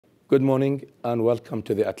Good morning and welcome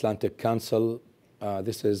to the Atlantic Council.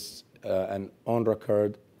 This is an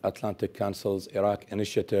on-record Atlantic Council's Iraq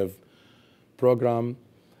Initiative program.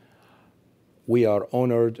 We are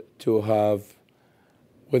honored to have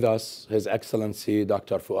with us His Excellency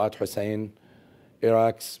Dr. Fuad Hussein,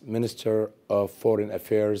 Iraq's Minister of Foreign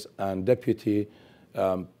Affairs and Deputy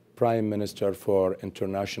Prime Minister for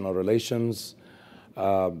International Relations.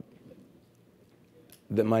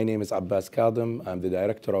 My name is Abbas Kadhim. I'm the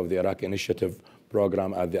Director of the Iraq Initiative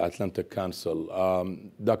Program at the Atlantic Council.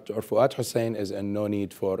 Dr. Fuad Hussein is in no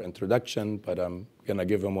need for introduction, but I'm going to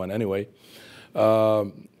give him one anyway.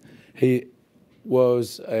 He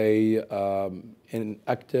was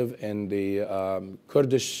active in the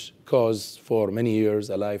Kurdish cause for many years,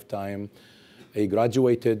 a lifetime. He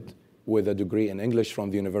graduated with a degree in English from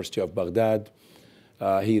the University of Baghdad.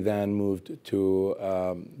 He then moved to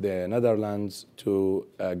the Netherlands to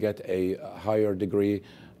get a higher degree,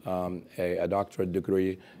 a doctorate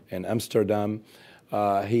degree in Amsterdam.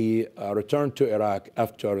 He returned to Iraq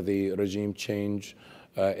after the regime change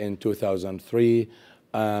in 2003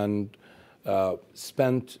 and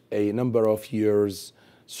spent a number of years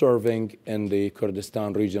serving in the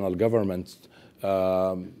Kurdistan regional government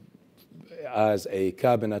as a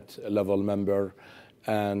cabinet level member,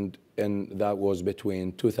 and that was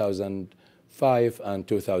between 2005 and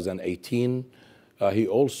 2018. He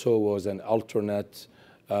also was an alternate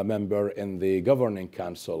member in the governing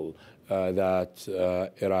council that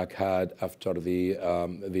Iraq had after the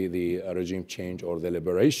regime change or the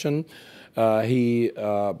liberation. He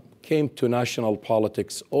came to national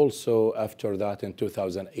politics also after that in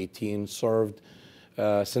 2018, served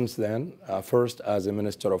since then, first as a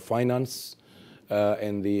Minister of Finance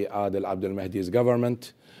in the Adel Abdel Mahdi's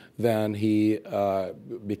government. Then he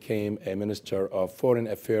became a Minister of Foreign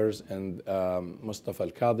Affairs in Mustafa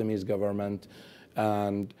al-Kadhimi's government,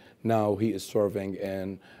 and now he is serving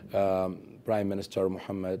in Prime Minister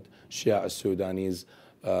Mohammed Shia al-Sudani's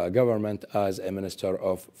government as a Minister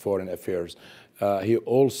of Foreign Affairs. He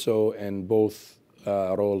also, in both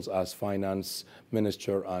roles as Finance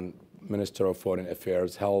Minister and Minister of Foreign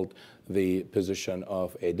Affairs, held the position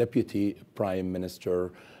of a Deputy Prime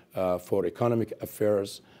Minister for Economic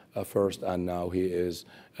Affairs first, and now he is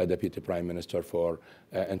a Deputy Prime Minister for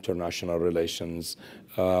International Relations.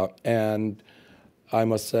 And I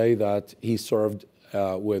must say that he served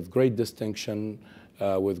with great distinction,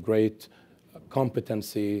 with great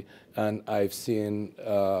competency, and I've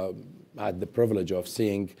had the privilege of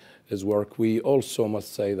seeing his work. We also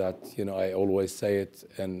must say that, I always say it,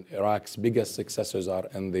 and Iraq's biggest successes are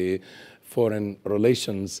in the foreign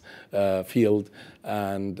relations field,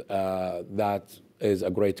 and that is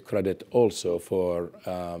a great credit also for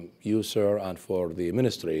you, sir, and for the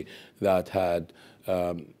ministry that had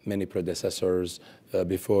many predecessors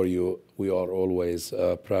before you. We are always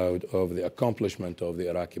proud of the accomplishment of the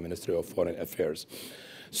Iraqi Ministry of Foreign Affairs.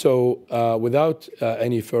 So without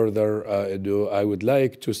any further ado, I would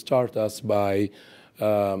like to start us by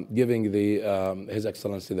giving His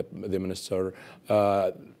Excellency the Minister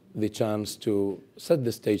the chance to set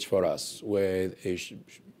the stage for us with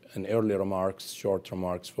an early remarks, short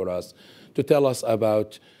remarks for us, to tell us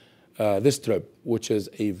about this trip, which is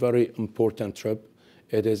a very important trip.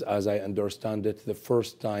 It is, as I understand it, the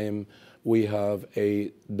first time we have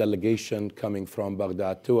a delegation coming from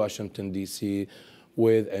Baghdad to Washington, D.C.,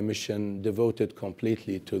 with a mission devoted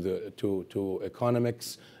completely to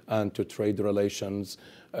economics and to trade relations,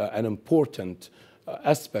 an important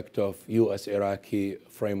aspect of U.S.-Iraqi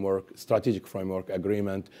strategic framework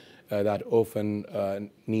agreement that often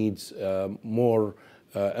needs more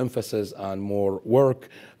emphasis and more work,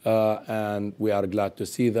 and we are glad to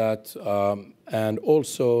see that. And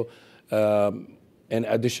also, in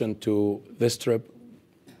addition to this trip,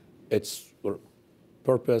 its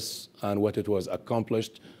purpose and what it was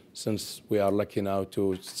accomplished, since we are lucky now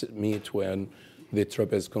to meet when the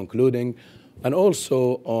trip is concluding, and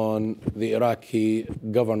also on the Iraqi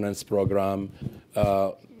governance program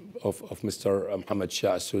of Mr. Mohammed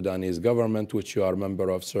Shia al-Sudani's government, which you are a member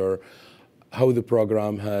of, sir, how the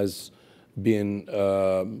program has been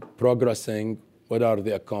progressing, what are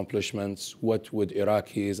the accomplishments, what would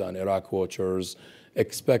Iraqis and Iraq watchers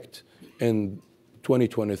expect in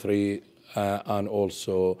 2023 and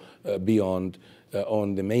also beyond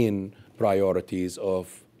on the main priorities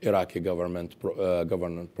of Iraqi government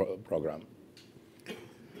program.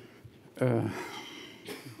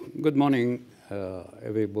 Good morning,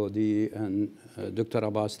 everybody, and Dr.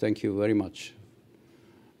 Abbas, thank you very much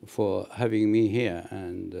for having me here,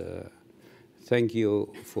 and thank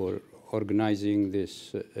you for organizing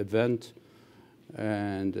this event.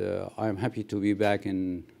 And I'm happy to be back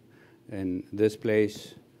in in this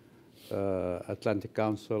place, Atlantic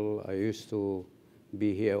Council. I used to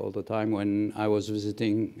be here all the time when I was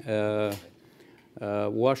visiting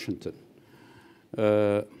Washington.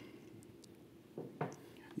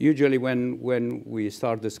 Usually when we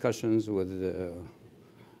start discussions with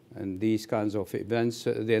and these kinds of events,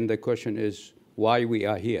 then the question is why we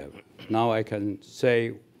are here. Now I can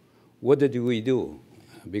say, what did we do?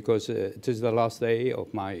 Because it is the last day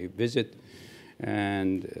of my visit,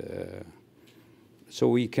 and so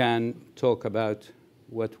we can talk about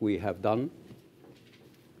what we have done,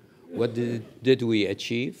 what did we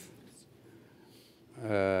achieve,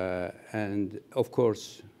 and of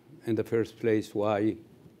course, in the first place, why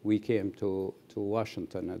we came to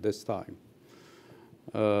Washington at this time.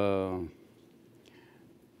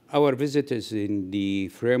 Our visit is in the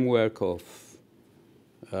framework of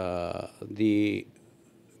the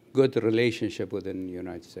good relationship within the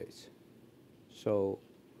United States. So,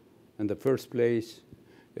 in the first place,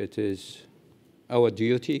 it is our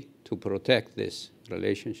duty to protect this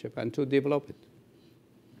relationship and to develop it.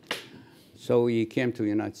 So we came to the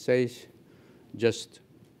United States just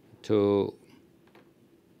to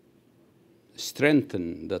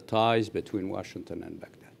strengthen the ties between Washington and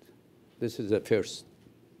Baghdad. This is the first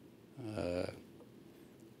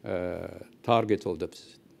target of the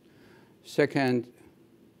visit. Second,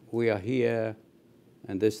 we are here,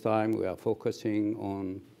 and this time we are focusing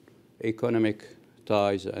on economic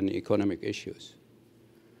ties and economic issues.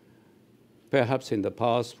 Perhaps in the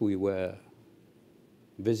past we were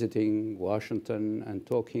visiting Washington and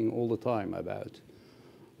talking all the time about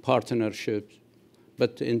partnerships,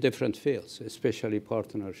 but in different fields, especially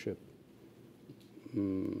partnership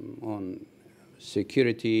on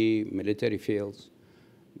security, military fields,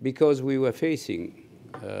 because we were facing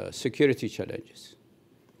security challenges.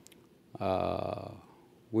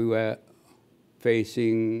 We were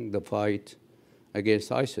facing the fight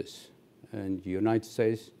against ISIS, and the United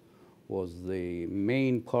States was the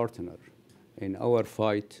main partner in our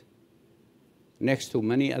fight next to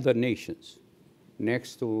many other nations,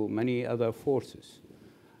 next to many other forces.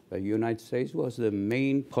 The United States was the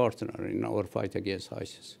main partner in our fight against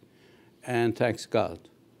ISIS. And thanks God,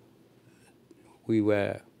 we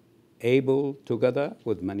were able, together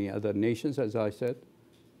with many other nations, as I said,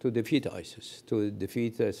 to defeat ISIS, to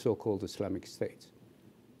defeat the so-called Islamic State.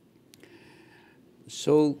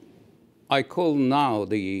 So I call now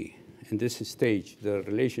in this stage, the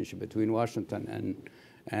relationship between Washington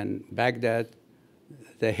and Baghdad,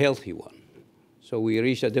 the healthy one. So we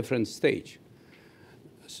reach a different stage.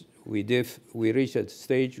 We reach a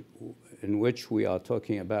stage in which we are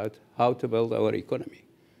talking about how to build our economy.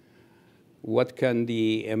 What can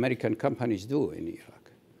the American companies do in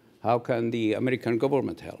Iraq? How can the American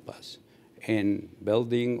government help us in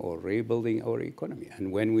building or rebuilding our economy?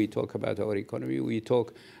 And when we talk about our economy, we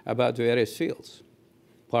talk about various fields.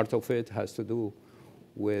 Part of it has to do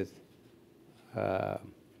with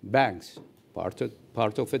banks. Part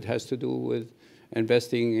of it has to do with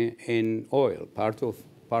investing in oil. Part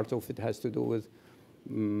of it has to do with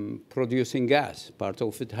producing gas. Part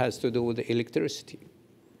of it has to do with electricity,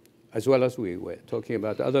 as well as we were talking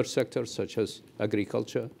about other sectors such as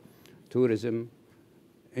agriculture, tourism.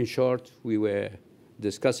 In short, we were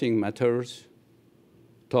discussing matters,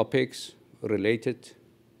 topics related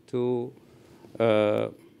to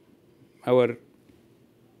our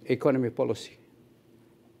economy policy.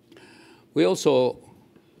 We also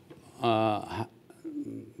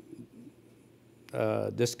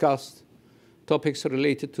discussed topics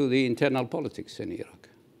related to the internal politics in Iraq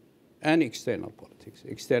and external politics.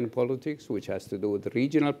 External politics, which has to do with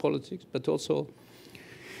regional politics, but also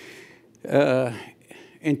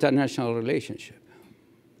international relationship.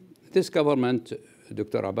 This government,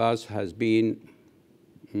 Dr. Abbas, has been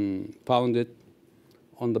founded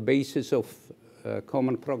on the basis of a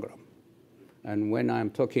common program. And when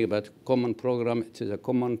I'm talking about common program, it is a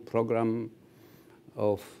common program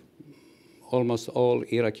of almost all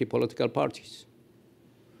Iraqi political parties.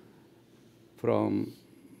 From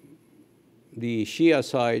the Shia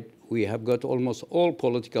side, we have got almost all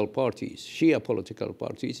political parties, Shia political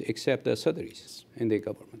parties, except the Sadris in the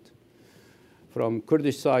government. From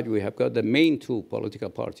Kurdish side, we have got the main two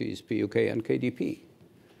political parties, PUK and KDP.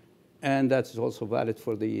 And that's also valid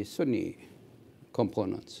for the Sunni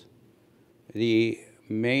components. The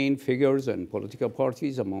main figures and political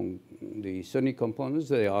parties among the Sunni components,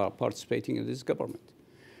 they are participating in this government.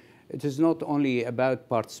 It is not only about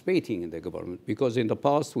participating in the government, because in the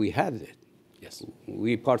past we had it. Yes.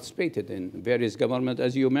 We participated in various governments,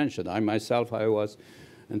 as you mentioned. I myself, I was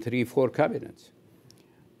in 3 or 4 cabinets.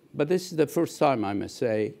 But this is the first time, I must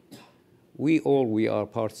say, we are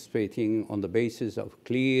participating on the basis of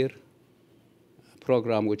clear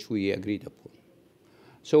program which we agreed upon.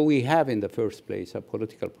 So we have in the first place a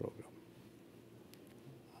political program.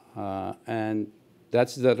 And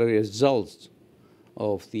that's the result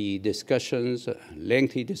of the discussions,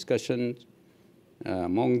 lengthy discussions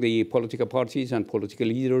among the political parties and political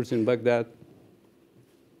leaders in Baghdad.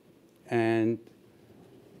 And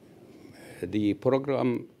the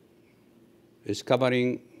program is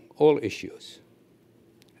covering all issues,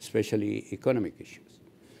 especially economic issues.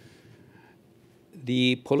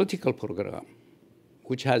 The political program,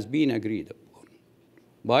 which has been agreed upon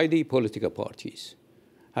by the political parties,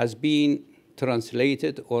 has been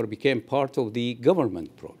translated or became part of the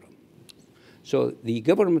government program. So the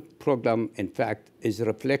government program, in fact, is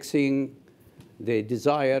reflecting the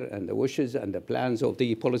desire and the wishes and the plans of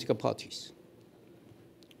the political parties.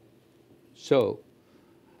 So,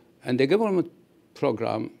 and the government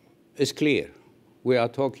program is clear. We are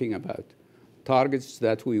talking about targets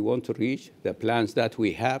that we want to reach, the plans that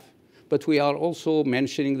we have, but we are also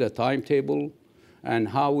mentioning the timetable and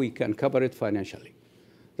how we can cover it financially.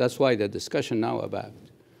 That's why the discussion now about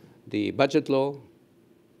the budget law,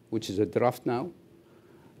 which is a draft now,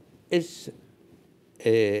 is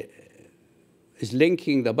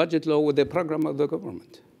linking the budget law with the program of the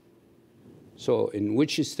government. So in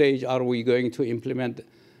which stage are we going to implement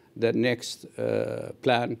the next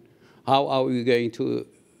plan? How are we going to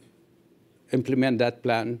implement that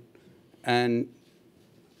plan? And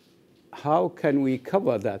how can we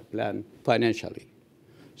cover that plan financially?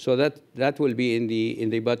 So that will be in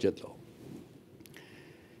the budget law.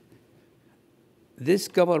 This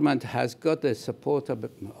government has got the support of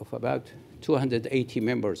about 280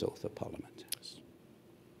 members of the parliament.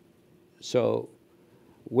 So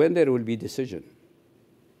when there will be decision,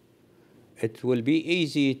 it will be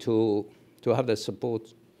easy to have the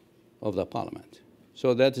support of the parliament.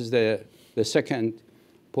 So that is the second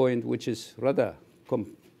point, which is rather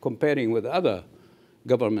comparing with other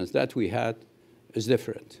governments that we had, is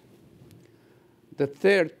different. The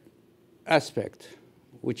third aspect,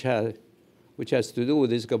 which has to do with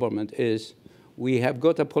this government, is we have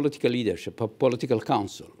got a political leadership, a political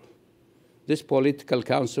council. This political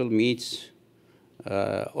council meets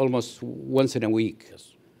almost once in a week. Yes.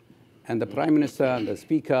 And the Prime Minister and the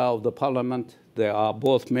Speaker of the Parliament, they are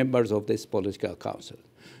both members of this political council.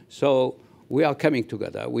 So we are coming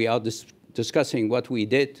together. We are discussing what we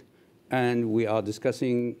did, and we are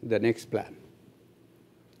discussing the next plan.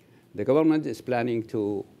 The government is planning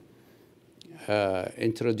to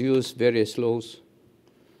introduce various laws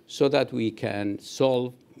so that we can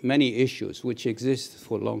solve many issues which exist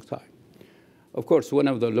for a long time. Of course, one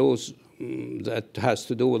of the laws that has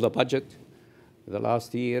to do with the budget, the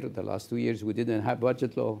last 2 years, we didn't have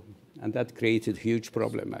budget law, and that created huge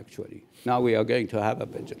problem, actually. Now we are going to have a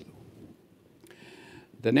budget law.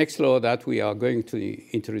 The next law that we are going to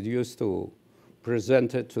introduce to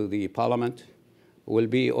present it to the parliament will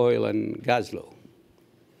be oil and gas law.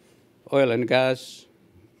 Oil and gas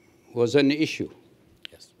was an issue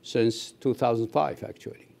since 2005,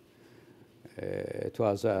 actually. It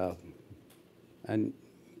was a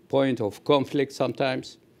point of conflict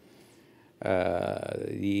sometimes.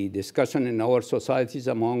 The discussion in our societies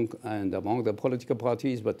among the political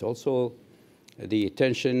parties, but also the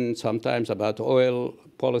tension sometimes about oil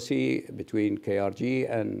policy between KRG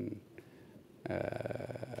and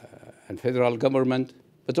federal government,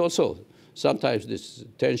 but also sometimes this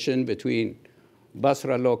tension between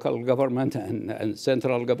Basra local government and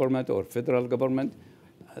central government or federal government.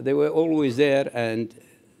 They were always there, and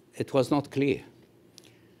it was not clear.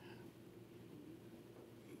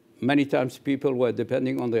 Many times people were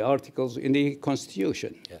depending on the articles in the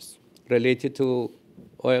Constitution related to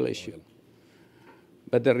oil issue.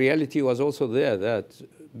 But the reality was also there that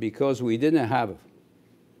because we didn't have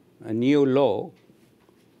a new law,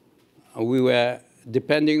 we were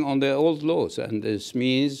depending on the old laws. And this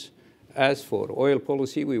means, as for oil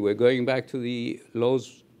policy, we were going back to the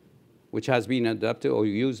laws which has been adopted or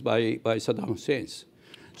used by Saddam Hussein.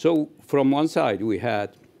 So from one side, we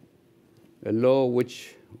had a law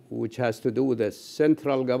which has to do with the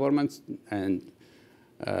central government and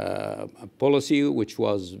a policy which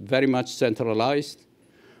was very much centralized.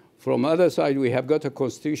 From the other side, we have got a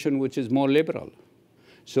constitution which is more liberal.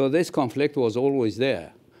 So this conflict was always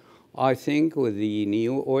there. I think with the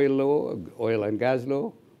new oil law, oil and gas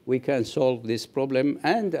law, we can solve this problem,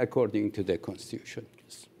 and according to the constitution.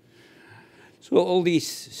 So all these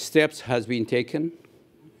steps has been taken,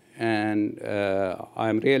 and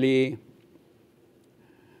I'm really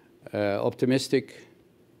optimistic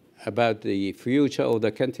about the future of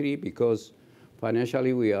the country, because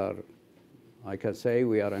financially we are I can say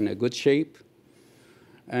we are in a good shape.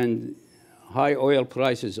 And high oil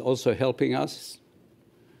prices also helping us.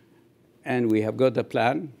 And we have got a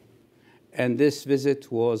plan. And this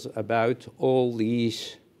visit was about all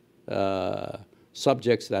these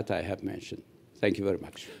subjects that I have mentioned. Thank you very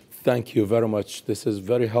much. Thank you very much. This is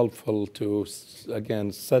very helpful to,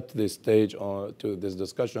 again, set the stage to this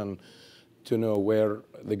discussion, to know where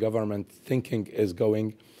the government thinking is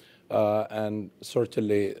going. And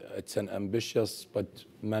certainly, it's an ambitious but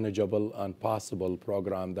manageable and possible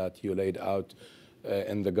program that you laid out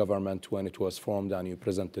in the government when it was formed and you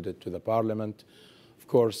presented it to the parliament. Of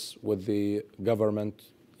course, with the government,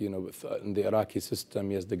 in the Iraqi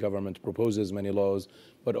system, yes, the government proposes many laws,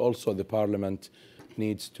 but also the parliament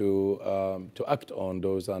needs to act on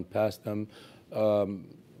those and pass them.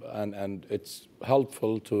 And it's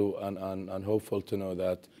helpful to and hopeful to know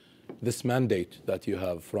that this mandate that you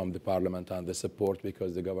have from the parliament and the support,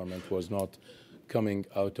 because the government was not coming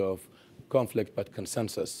out of conflict but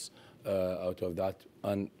consensus out of that.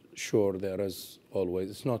 And sure, there is always,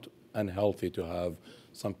 it's not unhealthy to have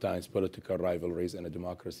sometimes political rivalries in a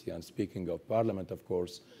democracy. And speaking of parliament, of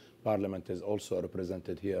course, parliament is also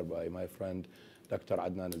represented here by my friend Dr.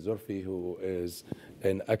 Adnan al-Zurfi, who is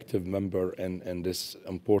an active member in this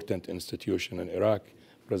important institution in Iraq,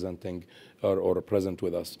 presenting or present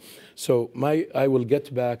with us. So I will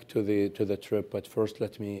get back to the trip, but first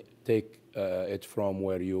let me take it from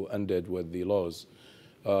where you ended with the laws.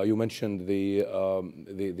 You mentioned the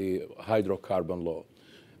hydrocarbon law.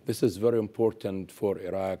 This is very important for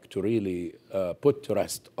Iraq to really put to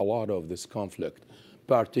rest a lot of this conflict,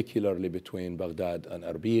 particularly between Baghdad and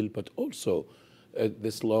Erbil, but also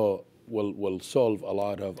this law will solve a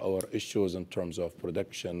lot of our issues in terms of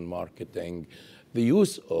production, marketing, the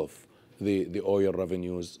use of the oil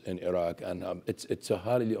revenues in Iraq. And it's a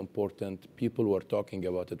highly important. People were talking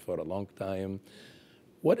about it for a long time.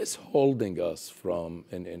 What is holding us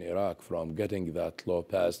in Iraq from getting that law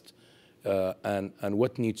passed, and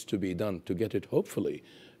what needs to be done to get it hopefully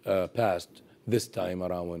passed this time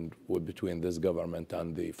around between this government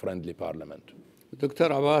and the friendly parliament? Dr.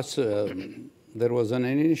 Abbas, there was an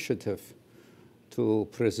initiative to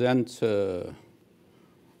present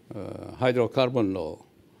hydrocarbon law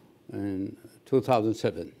in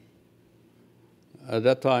 2007. At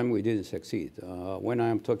that time, we didn't succeed. When I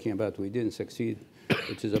am talking about we didn't succeed,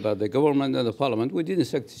 it is about the government and the parliament. We didn't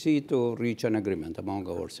succeed to reach an agreement among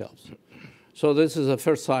ourselves. So this is the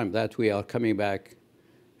first time that we are coming back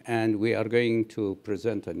and we are going to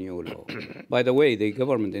present a new law. By the way,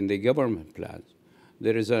 in the government plans,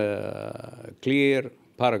 there is a clear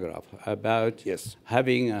paragraph about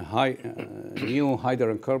having a new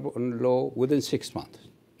hydrocarbon law within 6 months.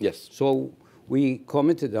 Yes. So we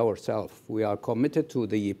committed ourselves. We are committed to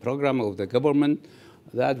the program of the government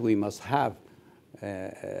that we must have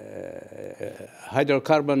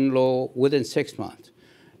hydrocarbon law within 6 months.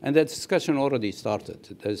 And that discussion already started.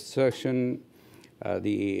 The discussion,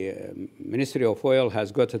 the Ministry of Oil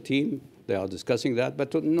has got a team. They are discussing that,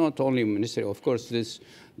 but not only Ministry. Of course,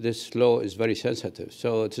 this law is very sensitive.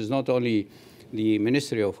 So it is not only the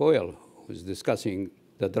Ministry of Oil who is discussing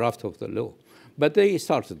the draft of the law, but they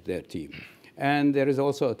started their team. And there is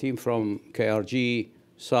also a team from KRG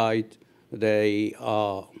side. They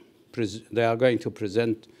are going to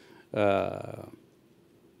present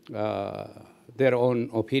their own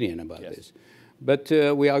opinion about this. But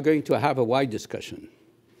we are going to have a wide discussion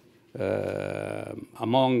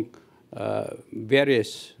among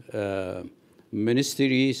various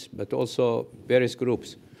ministries, but also various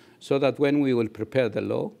groups, so that when we will prepare the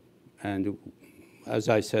law, and as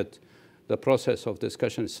I said, the process of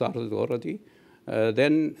discussion started already,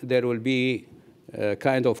 then there will be a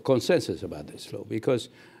kind of consensus about this law. Because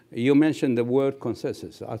you mentioned the word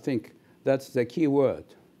consensus. I think that's the key word.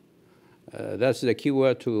 That's the key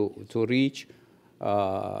word to reach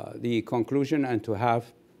the conclusion and to have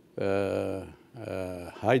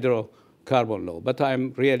hydrocarbon law. But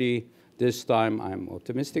I'm really, this time, I'm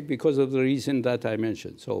optimistic because of the reason that I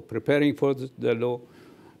mentioned. So preparing for the law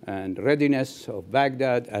and readiness of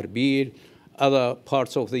Baghdad, Erbil, other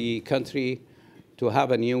parts of the country to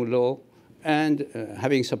have a new law, and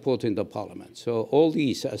having support in the parliament. So all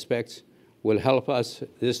these aspects will help us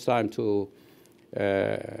this time to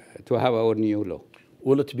have our new law.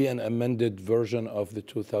 Will it be an amended version of the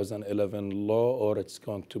 2011 law, or it's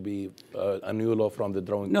going to be a new law from the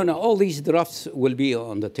drawing board? No, all these drafts will be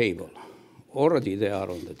on the table. Already they are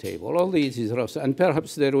on the table. All these drafts, and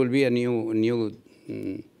perhaps there will be a new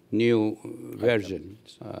version.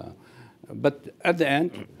 But at the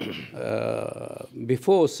end,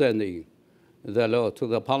 before sending the law to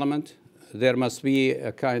the parliament, there must be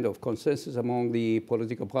a kind of consensus among the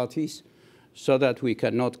political parties so that we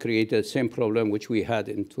cannot create the same problem which we had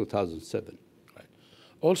in 2007. Right.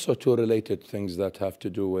 Also, two related things that have to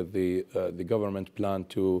do with the government plan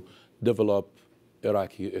to develop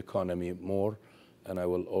Iraqi economy more, and I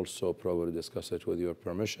will also probably discuss it with your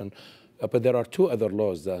permission. But there are two other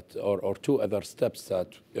laws that, or two other steps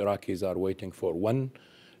that Iraqis are waiting for. One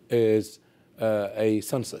is a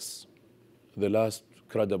census. The last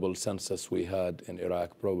credible census we had in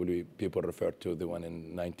Iraq, probably people refer to the one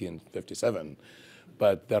in 1957,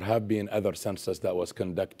 but there have been other censuses that was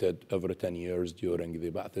conducted every 10 years during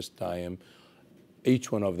the Ba'athist time.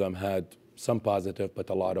 Each one of them had some positive, but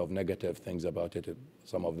a lot of negative things about it.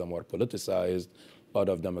 Some of them were politicized, a lot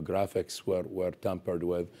of demographics were tampered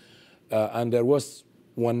with. And there was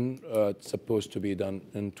one supposed to be done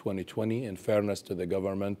in 2020. In fairness to the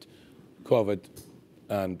government, COVID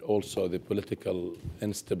and also the political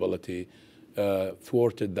instability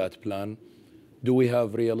thwarted that plan. Do we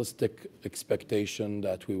have realistic expectation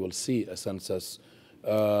that we will see a census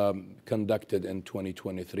conducted in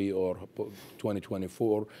 2023 or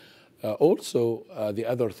 2024? Also, the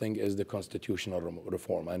other thing is the constitutional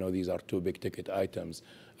reform. I know these are two big ticket items.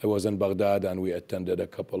 I was in Baghdad and we attended a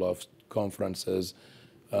couple of conferences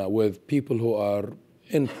with people who are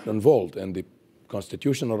involved in the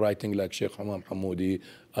constitutional writing, like Sheikh Hamam Hamoudi,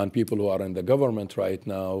 and people who are in the government right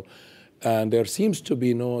now. And there seems to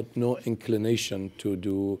be no inclination to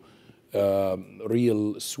do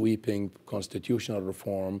real sweeping constitutional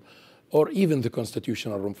reform, or even the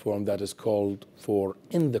constitutional reform that is called for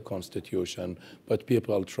in the Constitution, but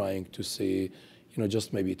people are trying to see,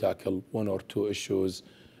 just maybe tackle one or two issues.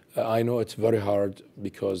 I know it's very hard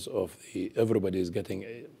because of everybody is getting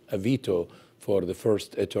a veto for the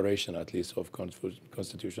first iteration, at least, of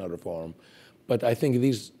constitutional reform. But I think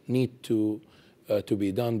these need to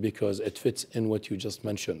be done because it fits in what you just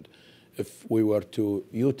mentioned. If we were to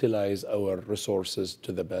utilize our resources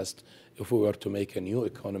to the best, if we were to make a new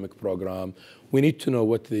economic program, we need to know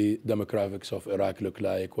what the demographics of Iraq look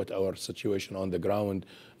like, what our situation on the ground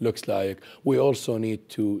looks like. We also need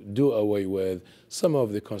to do away with some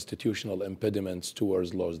of the constitutional impediments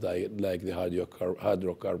towards laws like the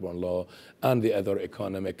hydrocarbon law and the other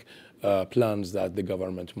economic plans that the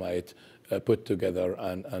government might put together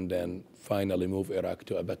and then finally move Iraq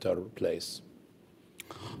to a better place.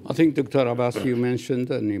 I think, Dr. Abbas, you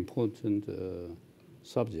mentioned an important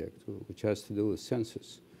subject, which has to do with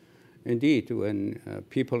census. Indeed, when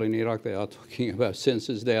people in Iraq, they are talking about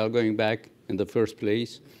census, they are going back in the first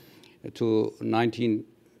place to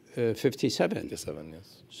 1957. 57,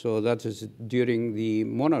 yes. So that is during the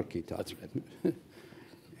monarchy time. That's right.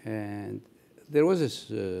 And there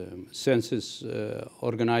was a census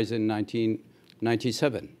organized in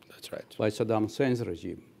 1997. That's right. By Saddam Hussein's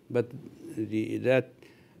regime. But that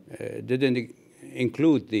didn't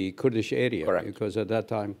include the Kurdish area. Correct. Because at that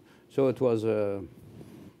time, so it was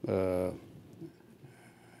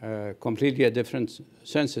completely a different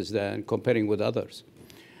census than comparing with others.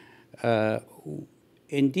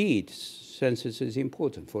 Indeed, census is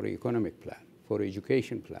important for economic plan, for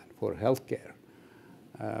education plan, for healthcare,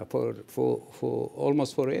 for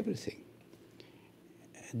almost for everything.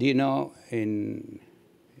 Do you know in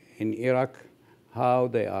Iraq how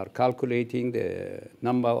they are calculating the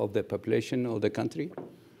number of the population of the country?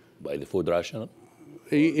 By the food rational?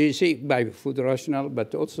 You see, by food rational,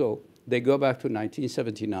 but also they go back to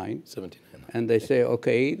 1979. And they say,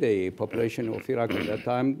 okay, the population of Iraq at that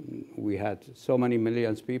time, we had so many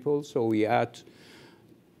millions of people, so we add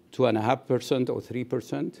 2.5% or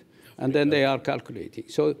 3%, and then they are calculating.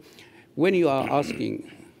 So when you are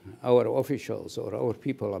asking our officials or our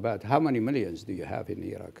people about how many millions do you have in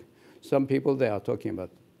Iraq, some people, they are talking about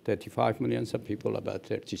 35 million, some people about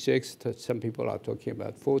 36, some people are talking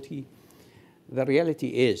about 40. The reality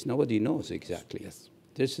is nobody knows exactly. Yes.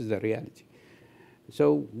 This is the reality.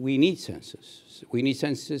 So we need census. We need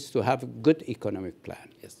census to have a good economic plan.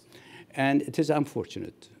 Yes. And it is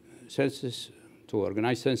unfortunate. To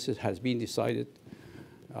organize census has been decided,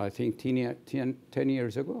 I think, 10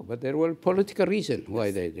 years ago. But there were political reasons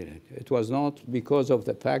why they did it. It was not because of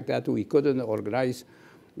the fact that we couldn't organize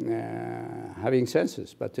having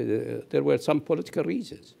census, but there were some political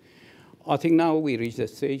reasons. I think now we reached the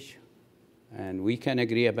stage and we can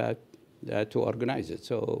agree about that to organize it.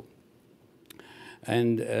 So,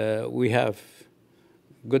 and we have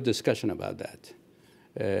good discussion about that.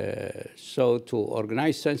 So to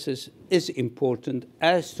organize census is important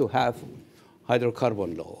as to have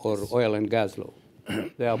hydrocarbon law or oil and gas law.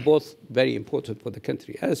 They are both very important for the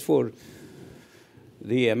country. As for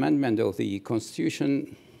the amendment of the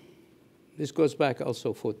Constitution, this goes back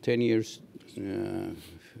also for 10 years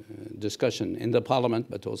discussion in the parliament,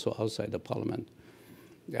 but also outside the parliament.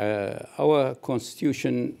 Our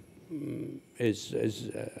constitution is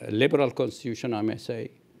a liberal constitution, I may say.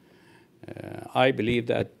 I believe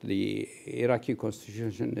that the Iraqi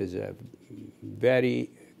constitution is a very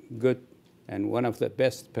good and one of the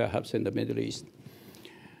best, perhaps, in the Middle East.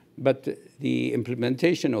 But the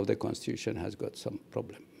implementation of the constitution has got some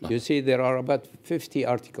problem. You see, there are about 50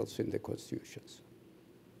 articles in the constitutions,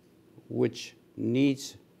 which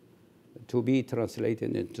needs to be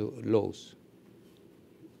translated into laws.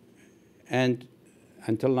 And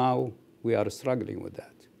until now, we are struggling with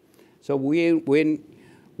that. So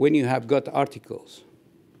when you have got articles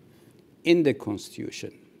in the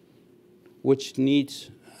Constitution which needs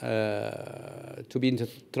to be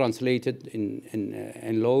translated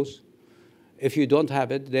in laws, if you don't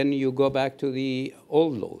have it, then you go back to the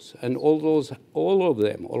old laws. And all of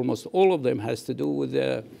them, almost all of them, has to do with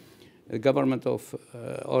the government of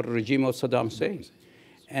or regime of Saddam Hussein.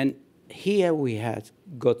 And here we had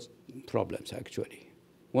got problems, actually.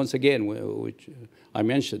 Once again, which I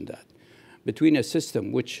mentioned that, between a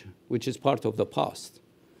system which is part of the past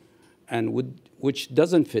and which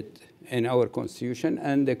doesn't fit in our constitution,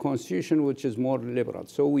 and the constitution which is more liberal.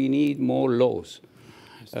 So we need more laws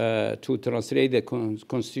to translate the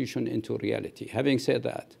constitution into reality. Having said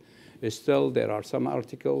that, still there are some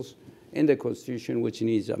articles in the constitution which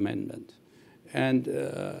needs amendment. And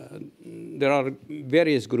there are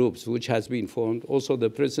various groups which has been formed. Also, the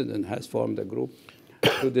president has formed a group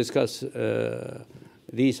to discuss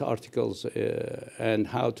these articles and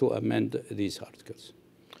how to amend these articles.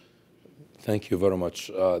 Thank you very much.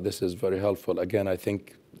 This is very helpful. Again, I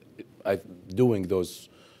think doing those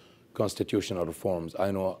constitutional reforms,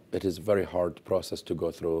 I know it is a very hard process to go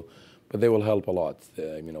through, but they will help a lot.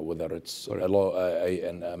 You know, whether it's a law,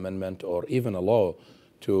 an amendment, or even a law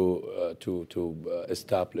to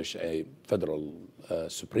establish a federal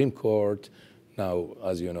Supreme Court. Now,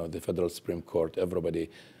 as you know, the federal Supreme Court, everybody,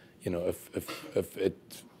 you know, if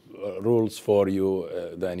it rules for you,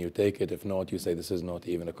 then you take it. If not, you say this is not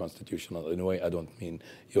even a constitutional. In a way, I don't mean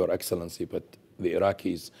Your Excellency, but the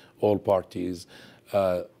Iraqis, all parties.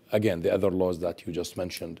 Again, the other laws that you just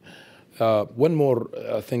mentioned. One more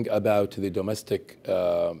thing about the domestic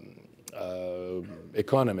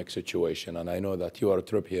economic situation, and I know that your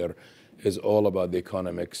trip here is all about the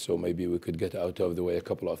economics, so maybe we could get out of the way a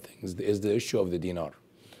couple of things, is the issue of the dinar.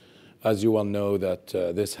 As you all know that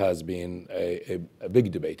this has been a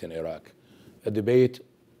big debate in Iraq, a debate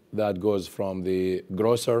that goes from the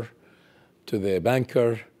grocer to the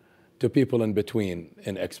banker to people in between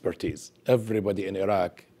in expertise. Everybody in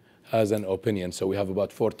Iraq has an opinion, so we have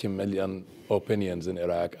about 40 million opinions in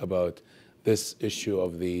Iraq about this issue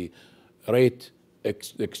of the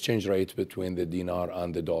exchange rate between the dinar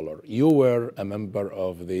and the dollar. You were a member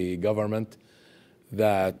of the government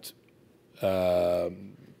that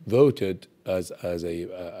voted, as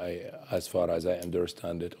far as I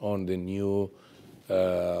understand it, on the new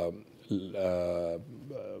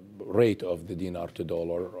rate of the dinar to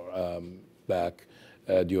dollar back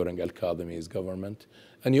during Al-Kadhimi's government.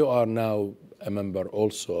 And you are now a member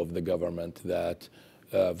also of the government that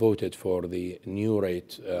voted for the new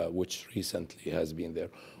rate, which recently has been there.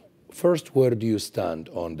 First, where do you stand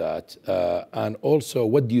on that? And also,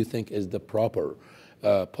 what do you think is the proper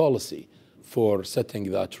policy for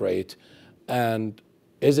setting that rate? And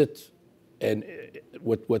is it,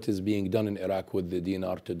 what is being done in Iraq with the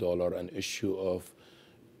dinar to dollar, an issue of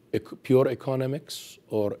pure economics,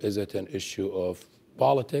 or is it an issue of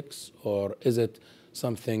politics, or is it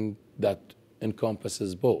something that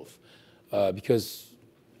encompasses both? Because,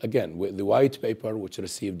 again, with the white paper, which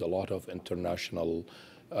received a lot of international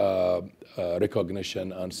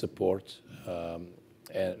recognition and support,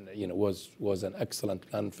 and was an excellent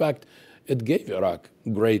plan. In fact, it gave Iraq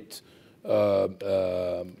great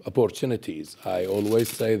opportunities. I always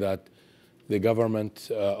say that the government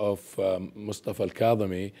of Mustafa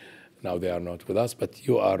al-Kadhimi, now they are not with us, but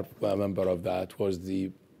you are a member of that, was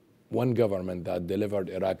the one government that delivered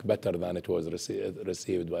Iraq better than it was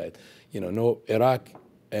received by it. Iraq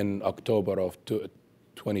in October of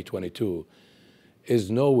 2022 is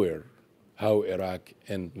nowhere how Iraq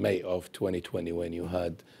in May of 2020, when you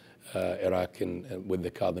had Iraq with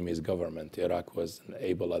the Kadhimi's government. Iraq was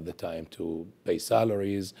able at the time to pay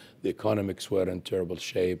salaries. The economics were in terrible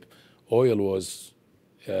shape. Oil was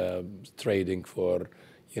trading for,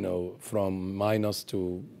 from minus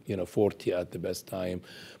to, 40 at the best time.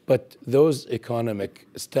 But those economic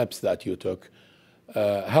steps that you took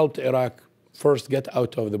helped Iraq first get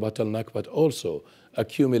out of the bottleneck, but also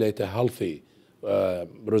accumulate a healthy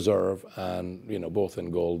reserve, and both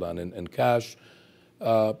in gold and in cash.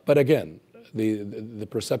 But again, the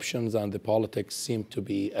perceptions and the politics seem to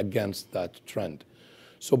be against that trend.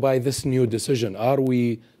 So by this new decision, are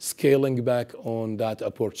we scaling back on that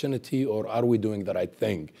opportunity, or are we doing the right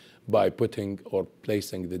thing by putting or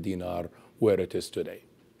placing the dinar where it is today?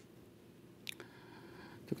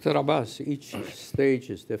 Dr. Abbas, each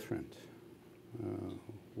stage is different.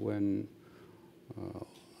 And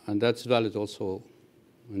that's valid also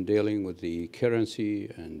in dealing with the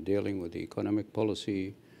currency and dealing with the economic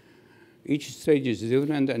policy. Each stage is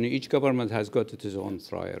different, and each government has got its own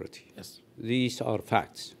priority. Yes. These are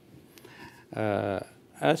facts.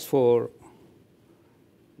 As for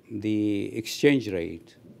the exchange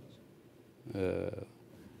rate,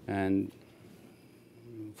 and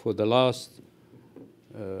for the last,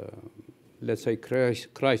 let's say,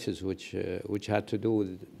 crisis, which had to do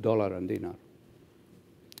with dollar and dinar,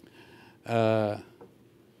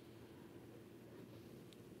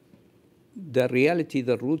 the reality,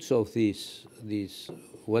 the roots of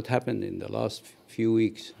what happened in the last few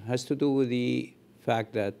weeks has to do with the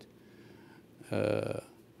fact that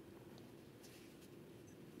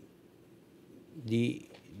the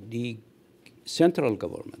central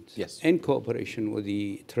government, yes, in cooperation with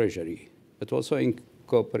the Treasury, but also in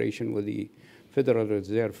cooperation with the Federal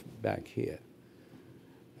Reserve Bank here,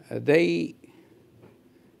 they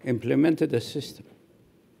implemented a system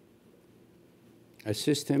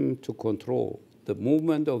to control the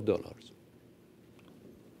movement of dollars.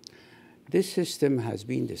 This system has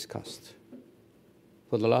been discussed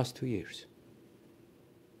for the last 2 years,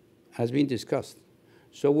 has been discussed.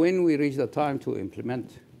 So when we reached the time to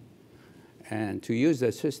implement and to use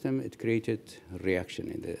the system, it created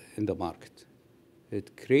reaction in the market.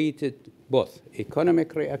 It created both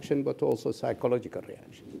economic reaction, but also psychological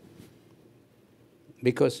reaction.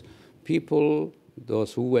 Because people,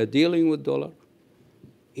 those who were dealing with dollar,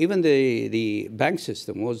 even the bank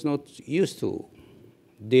system was not used to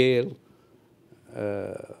deal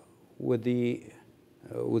with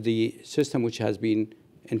the system which has been,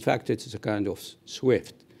 in fact, it's a kind of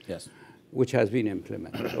SWIFT, yes, which has been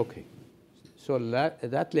implemented. Okay. So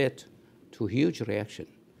that led to huge reaction.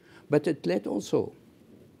 But it led also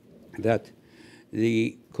that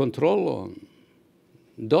the control on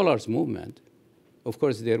dollars movement, of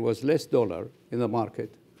course, there was less dollar in the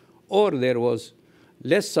market, or there was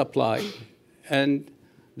less supply, and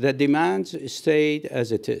the demand stayed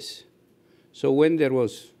as it is. So when there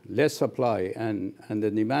was less supply and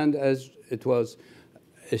the demand as it was,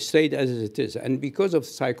 stayed as it is, and because of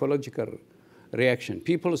psychological reaction,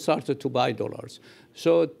 people started to buy dollars,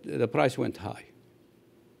 so the price went high.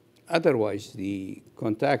 Otherwise, the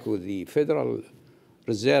contact with the Federal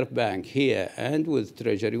Reserve Bank here and with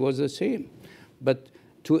Treasury was the same. But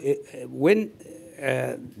when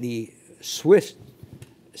the SWIFT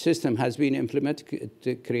system has been implemented,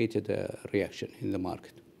 it created a reaction in the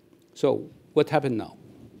market. So what happened now?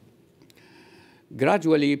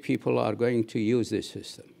 Gradually, people are going to use this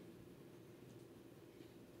system.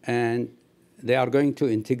 And they are going to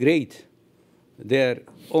integrate their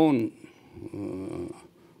own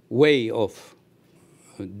way of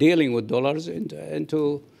dealing with dollars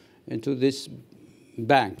into this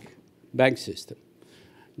bank system.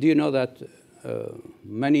 Do you know that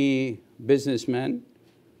many businessmen,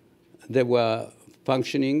 they were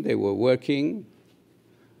functioning, they were working,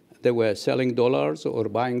 they were selling dollars or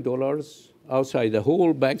buying dollars outside the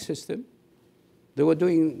whole bank system? They were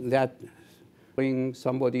doing that,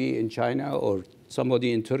 somebody in China or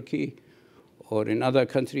somebody in Turkey or in other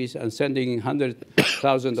countries and sending hundreds of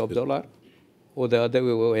thousands of dollars, or the other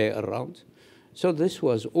way around. So this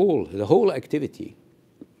was all, the whole activity,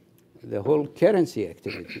 the whole currency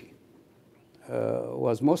activity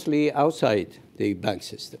was mostly outside the bank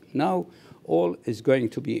system. Now all is going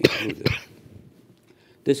to be included.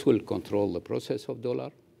 This will control the process of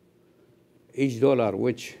dollar. Each dollar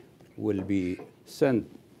which will be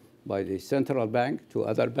sent by the central bank to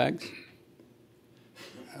other banks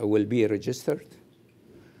will be registered.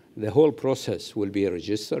 The whole process will be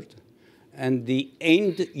registered. And the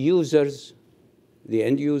end user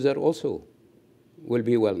also will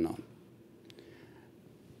be well known.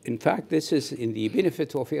 In fact, this is in the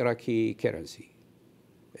benefit of Iraqi currency.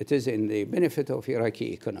 It is in the benefit of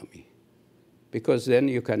Iraqi economy, because then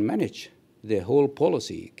you can manage the whole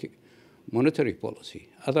policy, monetary policy.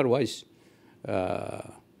 Otherwise,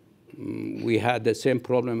 we had the same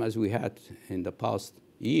problem as we had in the past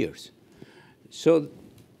years. So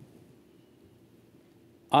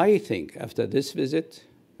I think after this visit,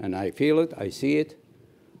 and I feel it, I see it,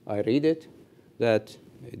 I read it, that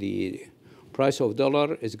the price of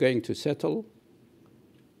dollar is going to settle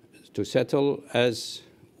to settle as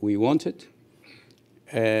we wanted.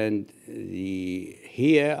 And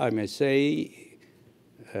here, I may say,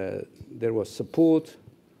 there was support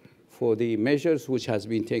for the measures which has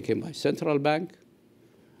been taken by Central Bank,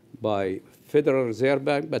 by Federal Reserve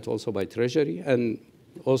Bank, but also by Treasury, and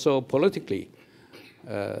also politically.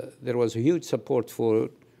 There was a huge support for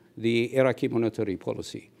the Iraqi monetary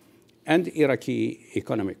policy and Iraqi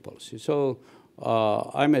economic policy. So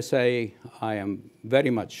I may say I am very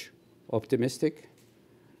much optimistic,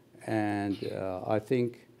 and I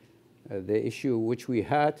think the issue which we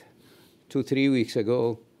had 2-3 weeks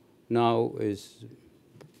ago now is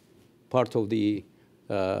part of the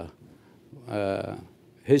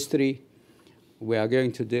history. We are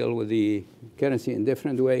going to deal with the currency in a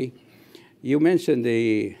different way. You mentioned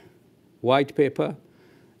the white paper.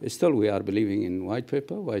 Still, we are believing in white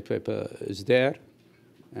paper. White paper is there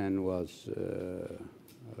and was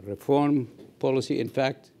reform policy, in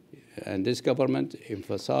fact, and this government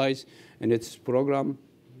emphasized in its program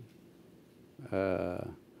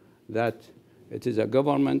that it is a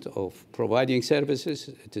government of providing services.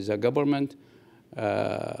 It is a government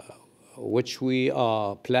which we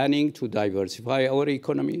are planning to diversify our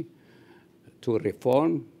economy, to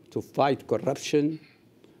reform, to fight corruption.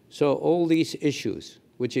 So all these issues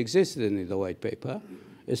which existed in the white paper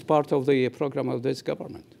is part of the program of this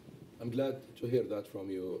government. I'm glad to hear that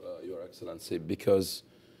from you, Your Excellency, because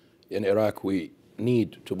in Iraq we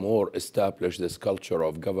need to more establish this culture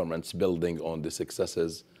of governments building on the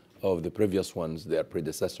successes of the previous ones, their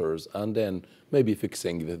predecessors, and then maybe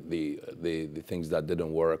fixing the things that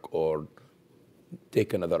didn't work or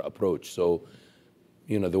take another approach. So,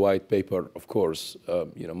 you know, the white paper, of course,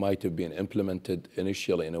 you know, might have been implemented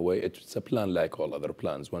initially in a way. It's a plan like all other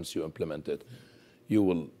plans. Once you implement it, you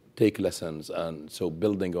will take lessons, and so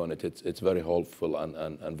building on it, it's very helpful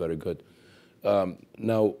and very good.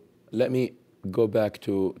 Now, let me go back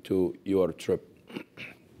to your trip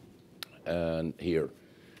and here.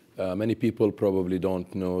 Many people probably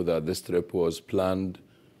don't know that this trip was planned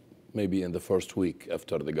maybe in the first week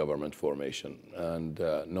after the government formation, and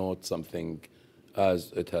not something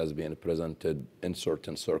as it has been presented in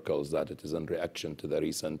certain circles that it is in reaction to the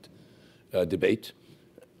recent debate.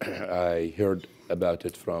 I heard about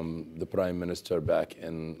it from the Prime Minister back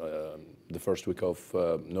in the first week of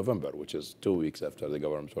November, which is 2 weeks after the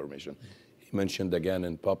government formation. He mentioned again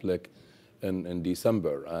in public in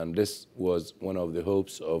December, and this was one of the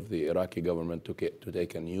hopes of the Iraqi government to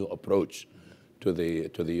take a new approach to the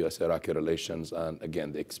U.S.-Iraqi relations, and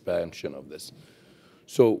again the expansion of this.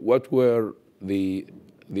 So what were the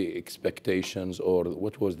expectations, or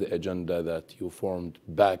what was the agenda that you formed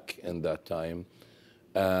back in that time?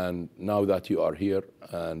 And now that you are here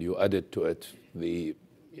and you added to it the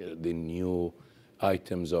new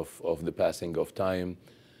items of the passing of time,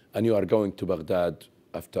 and you are going to Baghdad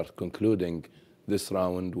after concluding this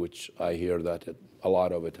round, which I hear that a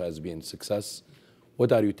lot of it has been success.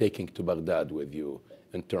 What are you taking to Baghdad with you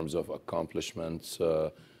in terms of accomplishments,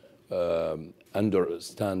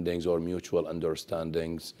 understandings or mutual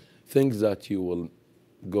understandings, things that you will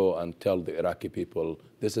go and tell the Iraqi people,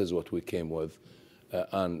 this is what we came with,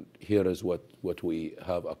 and here is what we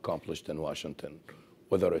have accomplished in Washington,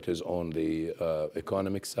 whether it is on the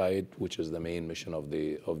economic side, which is the main mission of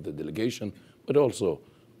the delegation, but also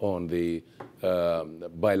on the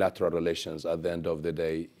bilateral relations. At the end of the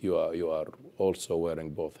day, you are also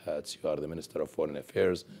wearing both hats. You are the Minister of Foreign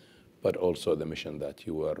Affairs, but also the mission that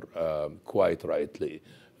you were quite rightly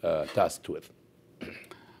tasked with.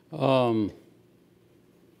 I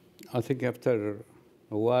think after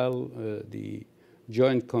a while, the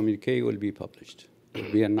joint communique will be published,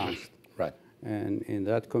 will be announced. Right. And in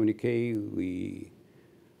that communique,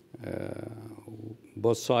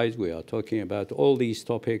 both sides, we are talking about all these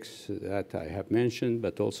topics that I have mentioned,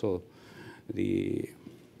 but also the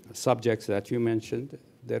subjects that you mentioned.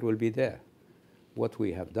 There will be there. What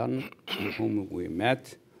we have done, whom we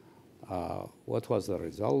met, what was the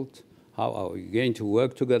result, how are we going to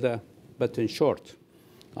work together. But in short,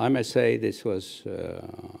 I must say this was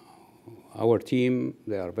our team.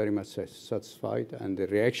 They are very much satisfied, and the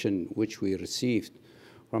reaction which we received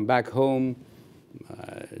from back home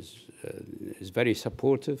is very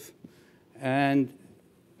supportive. And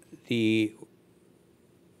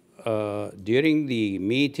during the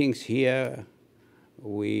meetings here,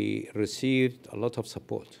 we received a lot of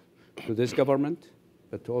support to this government,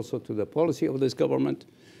 but also to the policy of this government.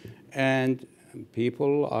 And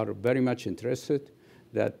people are very much interested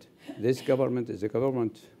that this government is a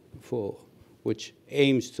government which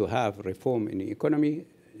aims to have reform in the economy.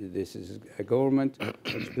 This is a government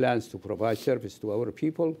which plans to provide service to our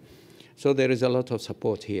people. So there is a lot of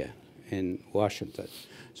support here. in Washington.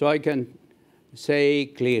 So I can say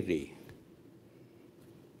clearly,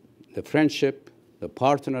 the friendship, the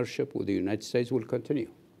partnership with the United States will continue.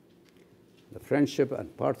 The friendship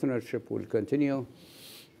and partnership will continue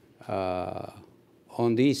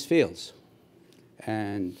on these fields.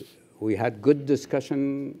 And we had good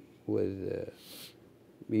discussion with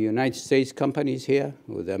the United States companies here,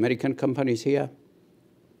 with the American companies here.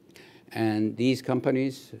 And these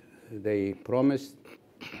companies, they promised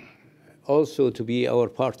also to be our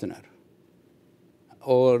partner,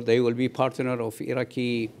 or they will be partner of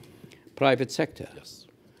Iraqi private sector. Yes.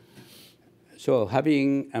 So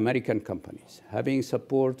having American companies, having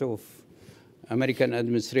support of American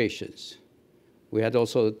administrations. We had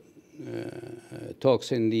also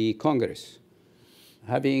talks in the Congress,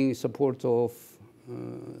 having support of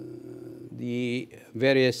the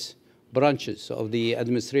various branches of the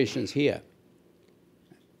administrations here.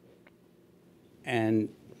 And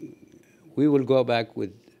we will go back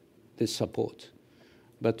with this support.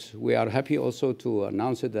 But we are happy also to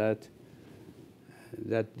announce that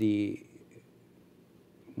the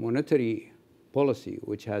monetary policy,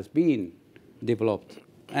 which has been developed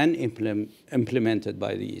and implemented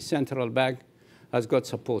by the central bank, has got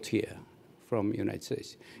support here from the United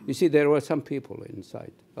States. You see, there were some people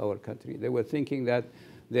inside our country. They were thinking that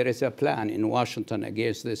there is a plan in Washington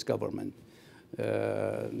against this government.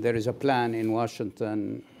 There is a plan in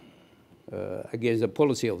Washington against the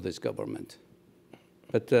policy of this government.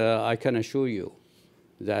 But I can assure you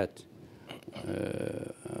that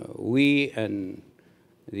we and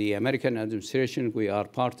the American administration, we are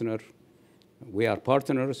partners,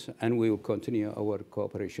 and we will continue our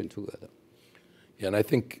cooperation together. Yeah, and I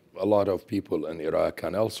think a lot of people in Iraq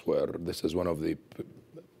and elsewhere, this is one of the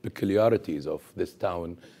peculiarities of this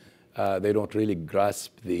town. They don't really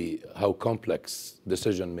grasp how complex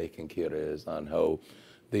decision-making here is, and how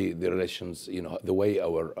the relations, the way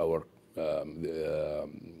our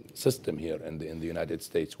system here in the United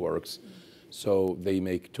States works. So they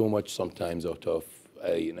make too much sometimes out of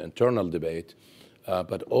an internal debate,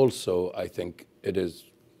 but also I think it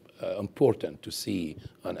is important to see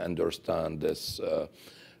and understand this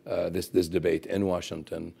debate in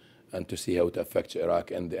Washington, and to see how it affects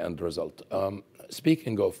Iraq and the end result.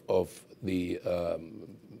 Speaking of the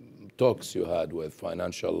talks you had with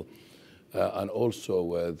financial and also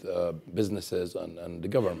with businesses and the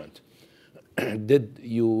government, did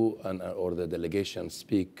you or the delegation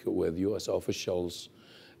speak with U.S. officials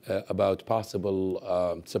about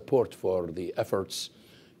possible support for the efforts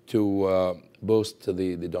to boost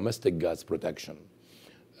the domestic gas production,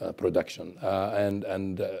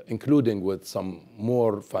 and including with some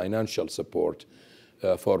more financial support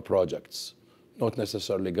for projects, not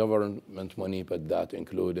necessarily government money, but that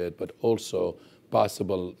included, but also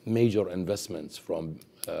possible major investments from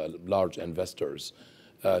large investors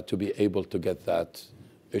to be able to get that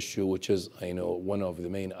issue, which is, one of the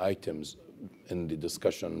main items in the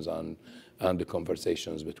discussions and the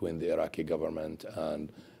conversations between the Iraqi government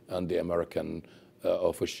and the American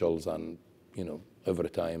officials. And, every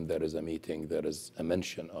time there is a meeting, there is a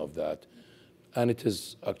mention of that. And it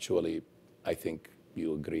is actually, I think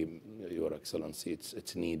you agree, Your Excellency,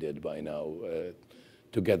 it's needed by now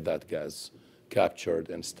to get that gas captured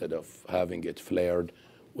instead of having it flared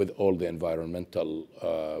with all the environmental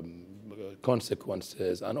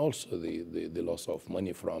consequences and also the loss of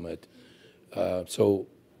money from it. So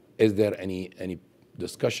is there any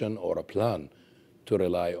discussion or a plan to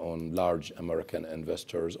rely on large American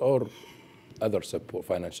investors or other support,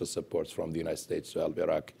 financial supports from the United States to help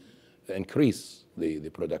Iraq increase the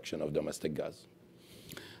production of domestic gas?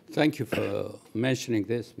 Thank you for mentioning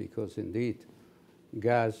this, because indeed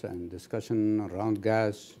gas and discussion around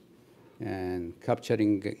gas and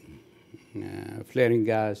capturing flaring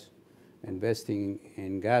gas, investing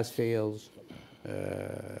in gas fields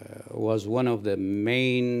was one of the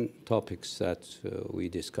main topics that we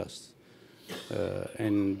discussed.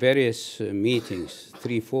 In various meetings,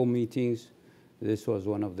 3-4 meetings, this was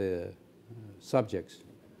one of the subjects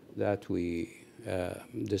that we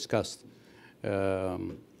discussed.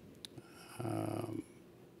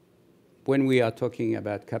 When we are talking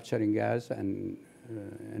about capturing gas and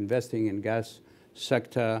investing in gas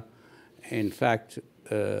sector, in fact,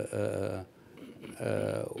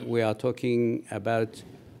 we are talking about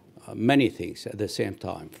many things at the same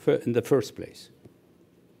time. In the first place,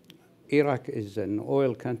 Iraq is an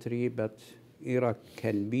oil country, but Iraq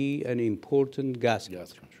can be an important gas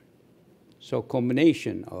country. So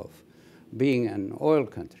combination of being an oil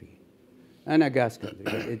country and a gas country,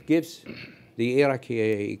 it gives the Iraqi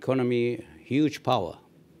economy huge power.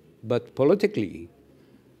 But politically,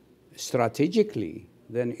 strategically,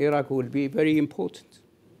 then Iraq will be very important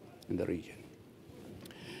in the region.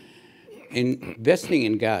 Investing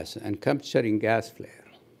in gas and capturing gas flare,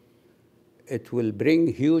 it will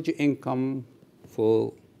bring huge income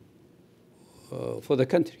for the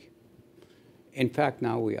country. In fact,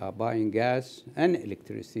 now we are buying gas and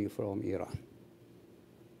electricity from Iran.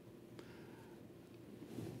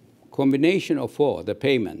 Combination of four, the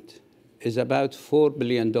payment, is about $4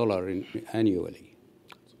 billion annually.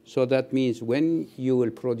 So that means when you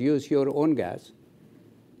will produce your own gas,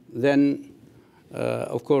 then,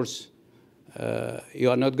 of course, you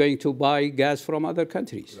are not going to buy gas from other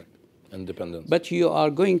countries. Correct. Independence. But you are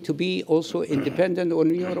going to be also independent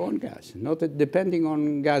on your own gas, not depending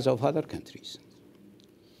on gas of other countries.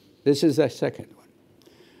 This is the second one.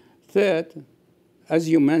 Third, as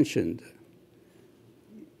you mentioned,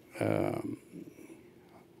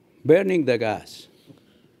 burning the gas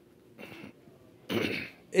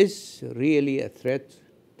is really a threat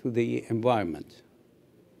to the environment,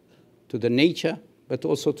 to the nature, but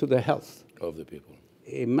also to the health of the people.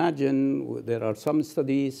 Imagine there are some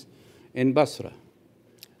studies in Basra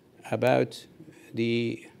about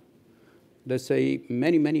the, let's say,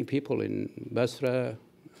 many people in Basra,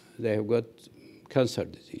 they have got cancer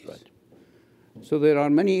disease. Right. So there are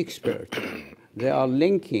many experts. They are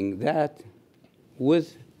linking that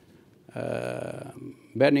with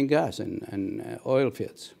burning gas and oil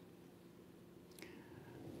fields.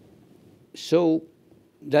 So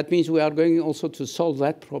that means we are going also to solve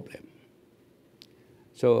that problem.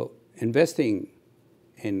 So investing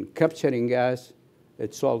in capturing gas,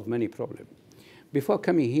 it solved many problems. Before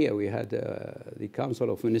coming here, we had the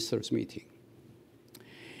Council of Ministers meeting.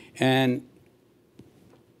 And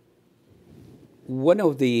one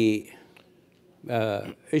of the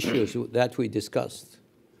issues that we discussed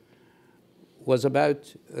was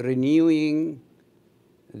about renewing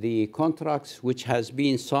the contracts which has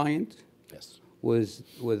been signed with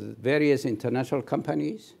various international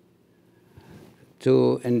companies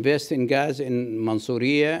to invest in gas in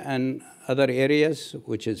Mansouriya and other areas,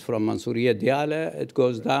 which is from Mansouriya, Diyala, it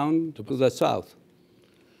goes down to the south,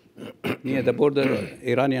 near the border,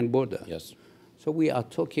 Iranian border. Yes. So we are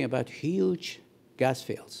talking about huge gas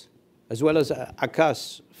fields, as well as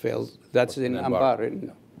Akas field, that's in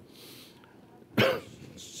Anbar.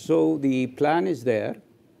 So the plan is there,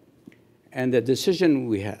 and the decision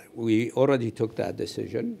we already took that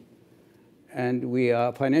decision, and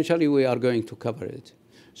financially we are going to cover it.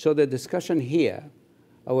 So the discussion here,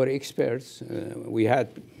 our experts, we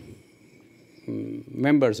had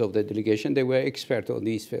members of the delegation, they were experts on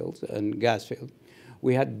these fields and gas fields.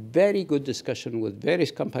 We had very good discussion with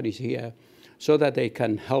various companies here so that they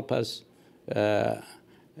can help us to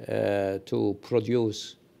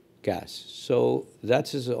produce gas. So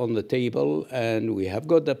that is on the table, and we have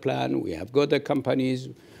got the plan, we have got the companies,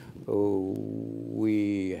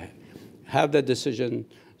 we have the decision.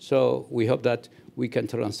 So we hope that we can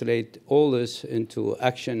translate all this into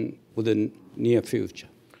action within near future.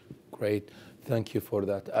 Great. Thank you for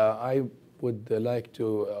that. I would like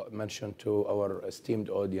to mention to our esteemed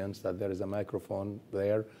audience that there is a microphone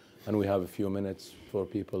there, and we have a few minutes for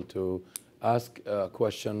people to ask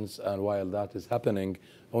questions. And while that is happening,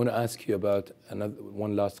 I want to ask you about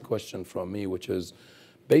one last question from me, which is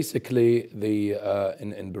basically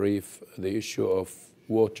in brief, the issue of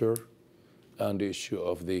water and the issue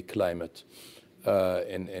of the climate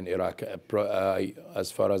in Iraq.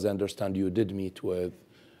 As far as I understand, you did meet with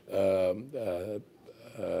Mr.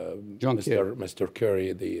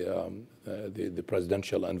 Kerry, the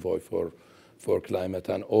presidential envoy for climate,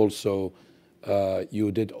 and also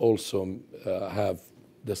you did also have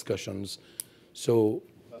discussions. So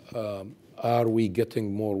are we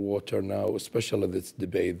getting more water now, especially this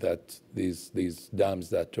debate that these dams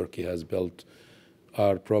that Turkey has built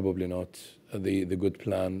are probably not the good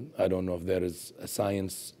plan? I don't know if there is a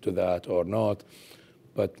science to that or not,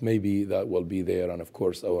 but maybe that will be there. And of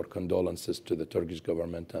course, our condolences to the Turkish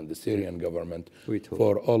government and the Syrian government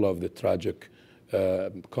for all of the tragic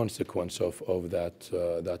consequence of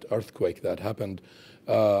that earthquake that happened.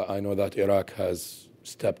 I know that Iraq has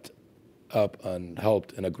stepped up and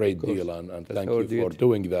helped in a great deal, and thank you for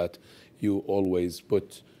doing that. You always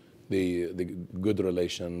put the good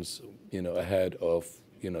relations, ahead of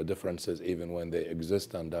differences, even when they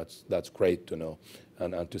exist, and that's great to know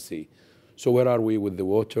and to see. So where are we with the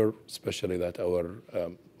water, especially that our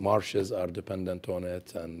marshes are dependent on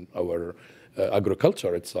it, and our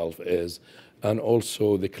agriculture itself is, and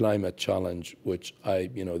also the climate challenge, which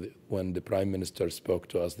when the Prime Minister spoke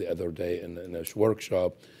to us the other day in a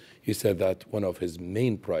workshop, he said that one of his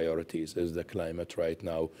main priorities is the climate right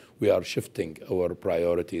now. We are shifting our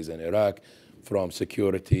priorities in Iraq, from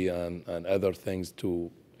security and other things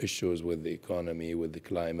to issues with the economy, with the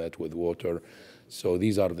climate, with water. So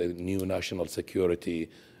these are the new national security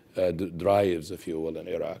drives, if you will, in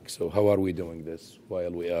Iraq. So how are we doing this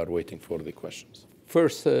while we are waiting for the questions?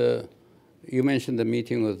 First, you mentioned the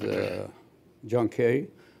meeting with John Kerry.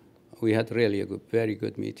 We had really a very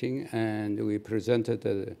good meeting, and we presented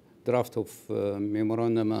a draft of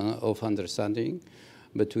memorandum of understanding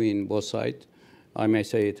between both sides. I may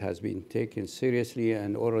say it has been taken seriously,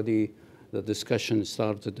 and already the discussion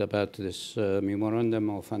started about this memorandum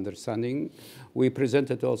of understanding. We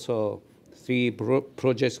presented also 3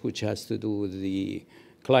 projects which has to do with the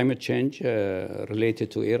climate change related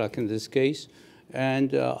to Iraq in this case.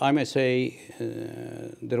 And I may say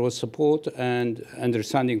there was support and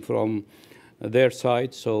understanding from their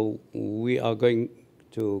side, so we are going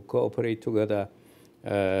to cooperate together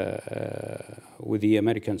with the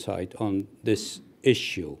American side on this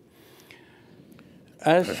issue.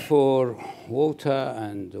 As for water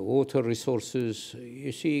and water resources,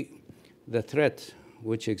 you see, the threat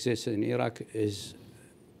which exists in Iraq is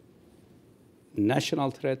national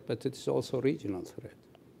threat, but it's also regional threat.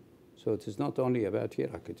 So it is not only about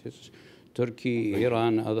Iraq, it is Turkey,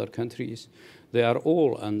 Iran, other countries. They are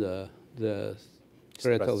all under the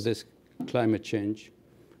threat of this climate change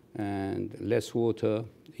and less water.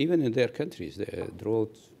 Even in their countries, the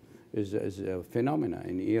drought is a phenomenon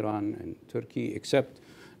in Iran and Turkey, except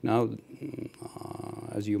now,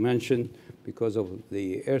 as you mentioned, because of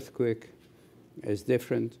the earthquake, is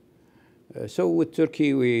different. So with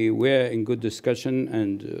Turkey, we were in good discussion,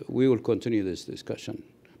 and we will continue this discussion.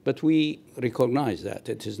 But we recognize that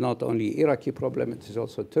it is not only Iraqi problem, it is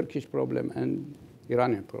also Turkish problem and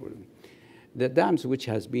Iranian problem. The dams which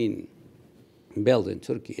has been built in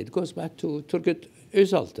Turkey, it goes back to Turgut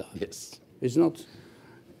Özal time. Yes. It's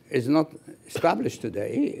not established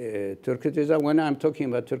today. Turgut Özal, when I'm talking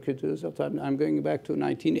about Turgut Özal time, I'm going back to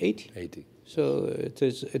 1980. 80. So it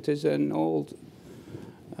is an old,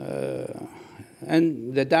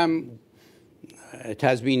 and the dam, it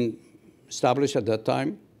has been established at that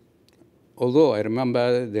time. Although I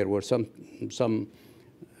remember there were some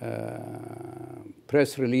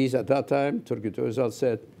press release at that time. Turgut Özal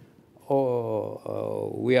said,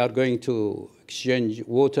 we are going to exchange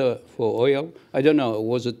water for oil. I don't know,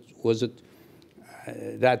 was it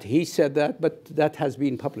that he said that, but that has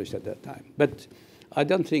been published at that time. But I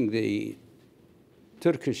don't think the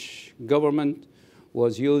Turkish government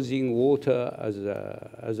was using water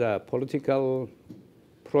as a political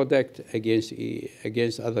product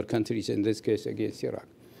against other countries, in this case against Iraq.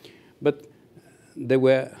 But they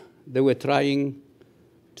were trying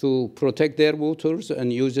to protect their waters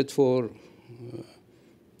and use it for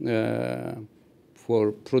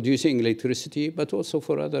producing electricity, but also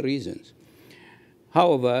for other reasons.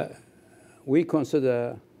 However, we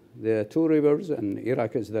consider the 2 rivers, and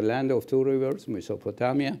Iraq is the land of 2 rivers,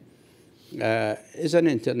 Mesopotamia, is an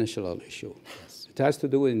international issue. Yes. It has to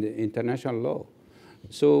do with the international law.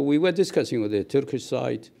 So we were discussing with the Turkish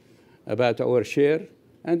side about our share,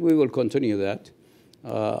 and we will continue that.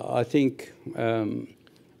 I think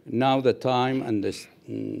now the time and this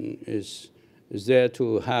is there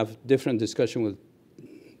to have different discussion with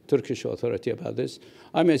Turkish authority about this.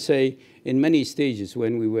 I may say in many stages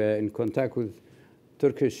when we were in contact with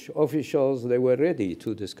Turkish officials, they were ready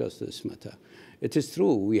to discuss this matter. It is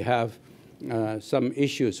true we have some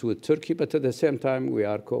issues with Turkey, but at the same time we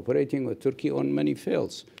are cooperating with Turkey on many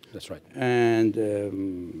fields. That's right. And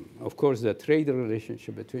of course the trade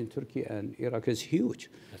relationship between Turkey and Iraq is huge.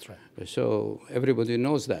 That's right. So everybody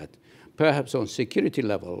knows that. Perhaps on security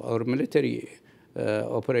level, our military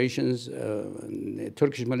operations,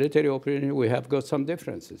 Turkish military operations, we have got some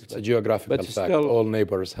differences. It's a geographical fact. Still, all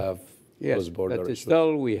neighbors have those border issues. But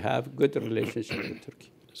still we have good relationship with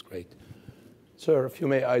Turkey. That's great. Sir, if you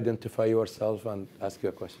may identify yourself and ask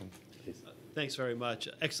your question, please. Thanks very much.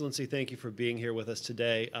 Excellency, thank you for being here with us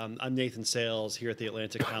today. I'm Nathan Sales here at the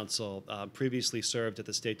Atlantic Council. Previously served at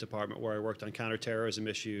the State Department where I worked on counterterrorism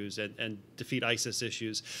issues and defeat ISIS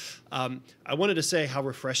issues. I wanted to say how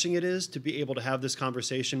refreshing it is to be able to have this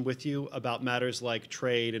conversation with you about matters like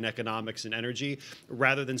trade and economics and energy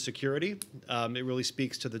rather than security. It really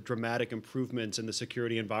speaks to the dramatic improvements in the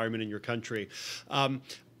security environment in your country.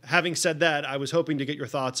 Having said that, I was hoping to get your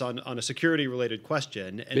thoughts on a security-related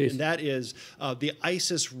question, and that is the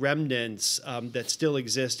ISIS remnants that still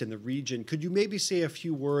exist in the region. Could you maybe say a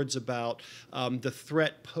few words about the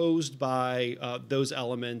threat posed by those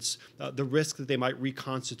elements, the risk that they might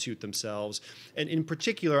reconstitute themselves? And in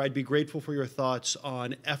particular, I'd be grateful for your thoughts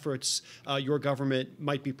on efforts your government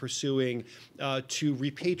might be pursuing to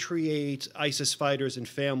repatriate ISIS fighters and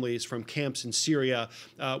families from camps in Syria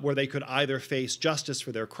where they could either face justice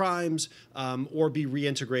for their crimes or be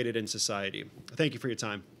reintegrated in society. Thank you for your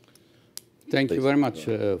time. Thank you very much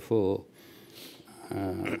for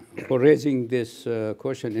raising this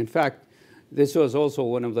question. In fact, this was also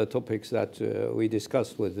one of the topics that we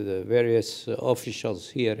discussed with the various officials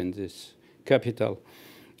here in this capital.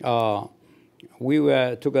 We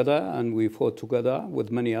were together and we fought together with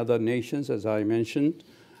many other nations, as I mentioned,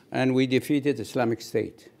 and we defeated Islamic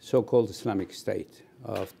State, so-called Islamic State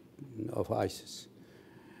of ISIS.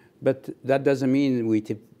 But that doesn't mean we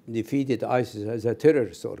defeated ISIS as a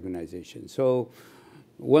terrorist organization. So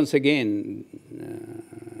once again,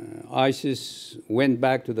 ISIS went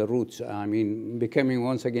back to the roots. I mean, becoming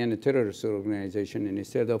once again a terrorist organization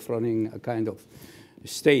instead of running a kind of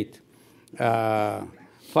state.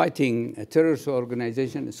 Fighting a terrorist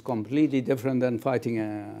organization is completely different than fighting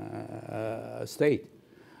a state.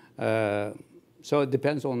 So it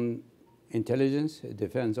depends on intelligence, it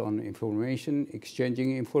depends on information,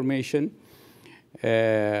 exchanging information.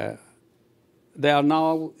 There are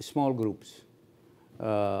now small groups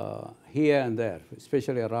here and there,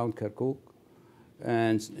 especially around Kirkuk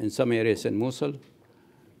and in some areas in Mosul.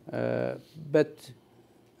 But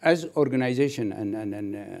as organization and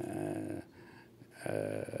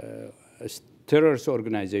a terrorist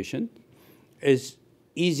organization, is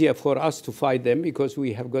easier for us to fight them because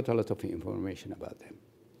we have got a lot of information about them.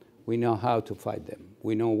 We know how to fight them.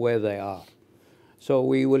 We know where they are. So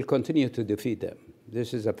we will continue to defeat them.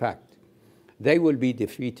 This is a fact. They will be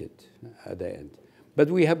defeated at the end.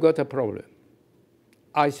 But we have got a problem.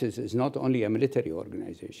 ISIS is not only a military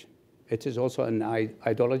organization. It is also an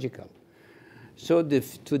ideological. So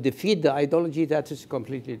to defeat the ideology, that is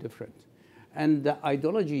completely different. And the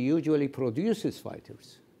ideology usually produces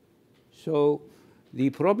fighters. So the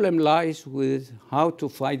problem lies with how to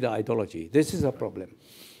fight the ideology. This is a problem.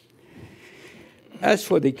 As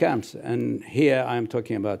for the camps, and here I'm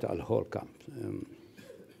talking about Al-Hol camp,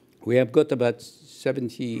 we have got about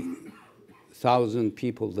 70,000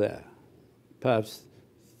 people there. Perhaps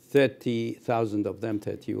 30,000 of them,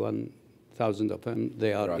 31,000 of them,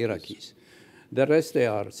 they are Iraqis. The rest, they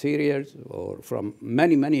are Syrians or from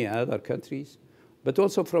many, many other countries, but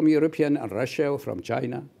also from European and Russia or from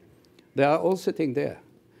China. They are all sitting there.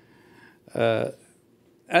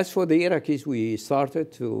 As for the Iraqis, we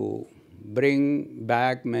started to bring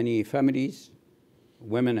back many families,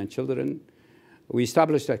 women and children. We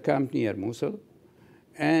established a camp near Mosul,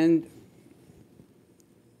 and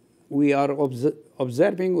we are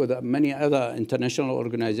observing with many other international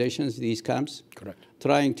organizations these camps. Correct.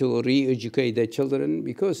 Trying to re-educate their children,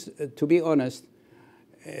 because to be honest,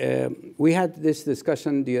 we had this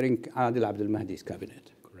discussion during Adil Abdul Mahdi's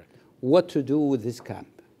cabinet. Correct. What to do with this camp?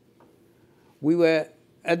 We were,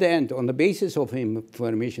 at the end, on the basis of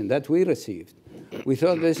information that we received, we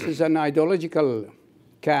thought this is an ideological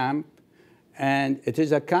camp, and it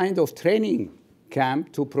is a kind of training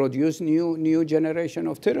camp to produce new generation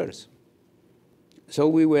of terrorists. So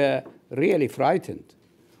we were really frightened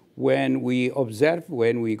when we observed,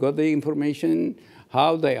 when we got the information,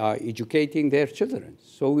 how they are educating their children.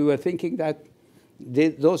 So we were thinking that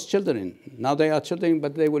those children, now they are children,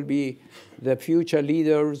 but they will be the future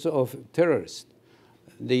leaders of terrorists,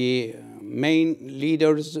 the main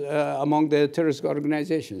leaders among the terrorist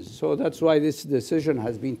organizations. So that's why this decision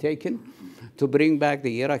has been taken to bring back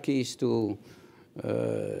the Iraqis to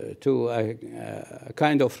a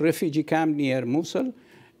kind of refugee camp near Mosul,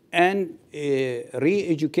 and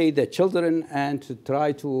re-educate the children and to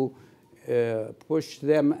try to push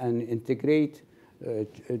them and integrate,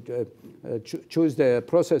 choose the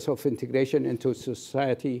process of integration into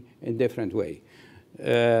society in different way.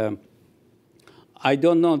 I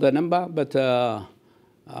don't know the number, but the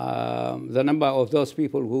number of those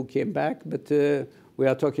people who came back, but we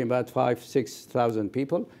are talking about 5,000 to 6,000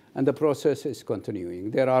 people, and the process is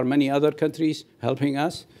continuing. There are many other countries helping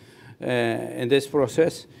us in this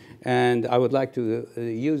process, and I would like to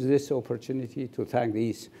use this opportunity to thank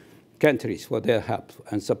these countries for their help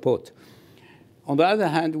and support. On the other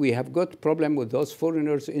hand, we have got problem with those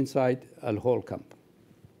foreigners inside Al-Hol camp.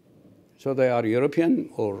 So they are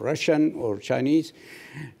European or Russian or Chinese.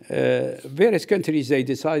 Various countries, they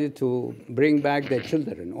decided to bring back their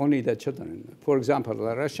children, only the children. For example,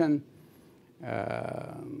 the Russian,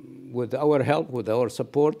 with our help, with our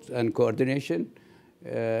support and coordination,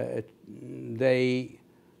 they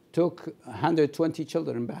took 120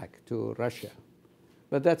 children back to Russia.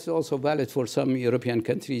 But that's also valid for some European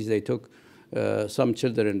countries. They took some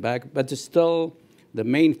children back, but still the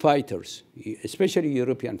main fighters, especially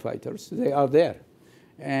European fighters, they are there.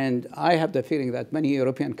 And I have the feeling that many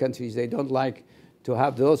European countries, they don't like to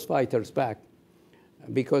have those fighters back,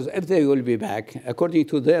 because if they will be back, according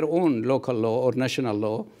to their own local law or national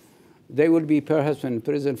law, they will be perhaps in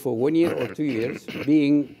prison for 1 year or 2 years,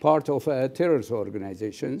 being part of terrorist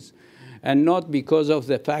organizations, and not because of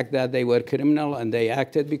the fact that they were criminal and they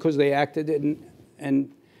acted, because they acted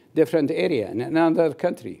in different area, in another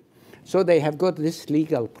country. So they have got this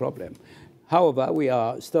legal problem. However, we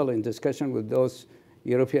are still in discussion with those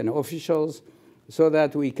European officials so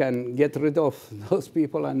that we can get rid of those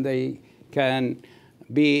people and they can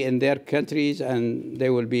be in their countries and they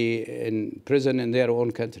will be in prison in their own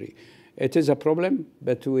country. It is a problem,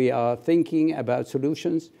 but we are thinking about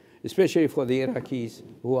solutions, especially for the Iraqis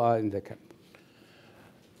who are in the camp.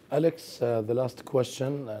 Alex, the last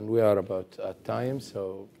question, and we are about at time,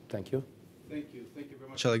 so thank you. Thank you. Thank you very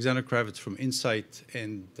much. Alexander Kravitz from Insight,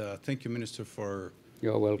 and thank you, Minister, for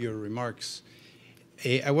your remarks.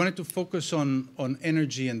 I wanted to focus on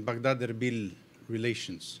energy and Baghdad-Erbil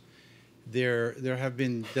relations. There have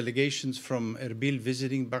been delegations from Erbil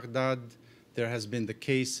visiting Baghdad. There has been the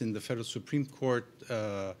case in the Federal Supreme Court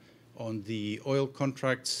on the oil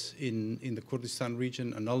contracts in the Kurdistan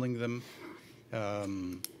region, annulling them,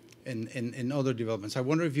 and other developments. I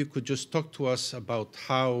wonder if you could just talk to us about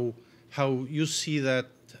how you see that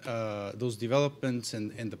those developments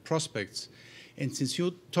and the prospects. And since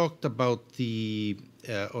you talked about the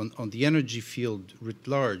on the energy field writ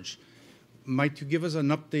large, might you give us an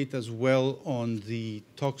update as well on the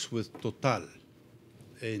talks with Total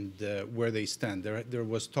and where they stand? There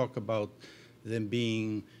was talk about them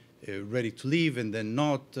being ready to leave and then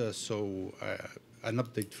not, so an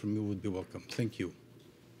update from you would be welcome. Thank you.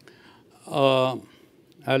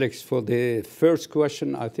 Alex, for the first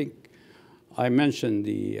question, I think I mentioned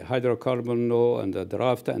the hydrocarbon law and the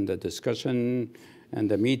draft and the discussion and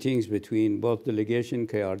the meetings between both delegation,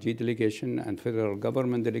 KRG delegation and federal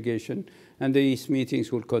government delegation. And these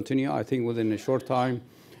meetings will continue. I think within a short time,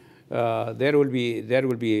 there will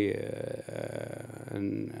be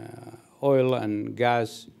an oil and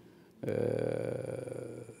gas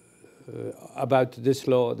about this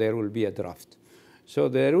law. There will be a draft. So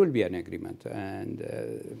there will be an agreement. And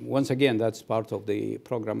once again, that's part of the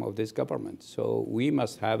program of this government. So we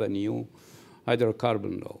must have a new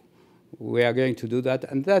hydrocarbon law. We are going to do that.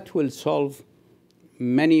 And that will solve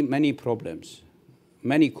many, many problems,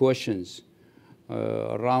 many questions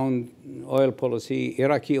around oil policy,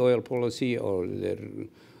 Iraqi oil policy, or their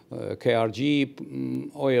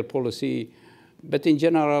KRG oil policy. But in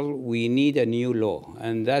general, we need a new law.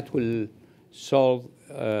 And that will solve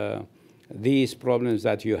these problems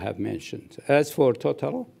that you have mentioned. As for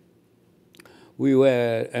Total, we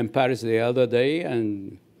were in Paris the other day,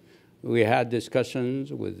 and we had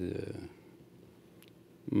discussions with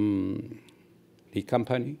the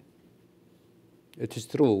company. It is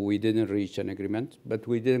true we didn't reach an agreement, but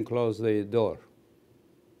we didn't close the door.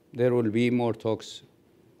 There will be more talks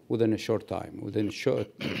within a short time. Within a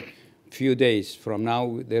few days from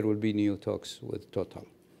now, there will be new talks with Total.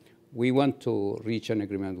 We want to reach an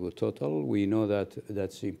agreement with Total. We know that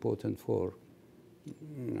that's important for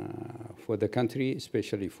the country,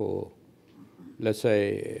 especially for, let's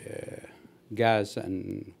say, gas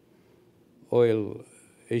and oil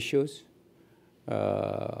issues.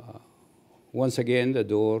 Once again, the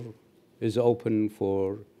door is open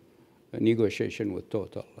for a negotiation with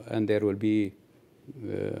Total, and there will be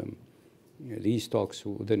these talks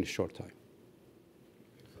within a short time.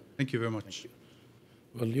 Thank you very much.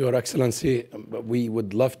 Well, Your Excellency, we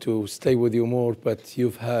would love to stay with you more, but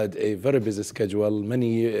you've had a very busy schedule,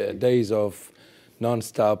 many days of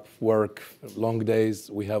non-stop work, long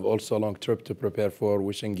days. We have also a long trip to prepare for,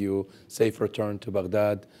 wishing you safe return to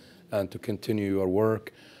Baghdad and to continue your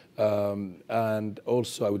work. And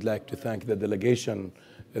also, I would like to thank the delegation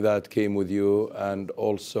that came with you, and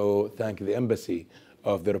also thank the Embassy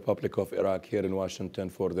of the Republic of Iraq here in Washington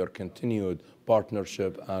for their continued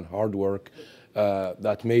partnership and hard work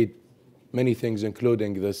that made many things,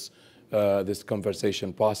 including this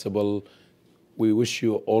conversation, possible. We wish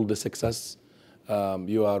you all the success.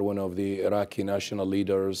 You are one of the Iraqi national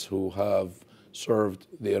leaders who have served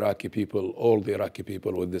the Iraqi people, all the Iraqi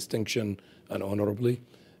people, with distinction and honorably.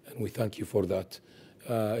 And we thank you for that.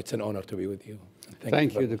 It's an honor to be with you.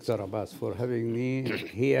 Thank you, Dr. Abbas, for having me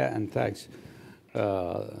here, and thanks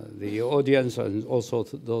the audience and also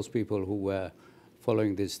those people who were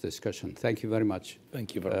following this discussion. Thank you very much.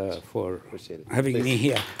 Thank you very much for Appreciate it. having me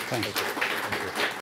here. Thank you.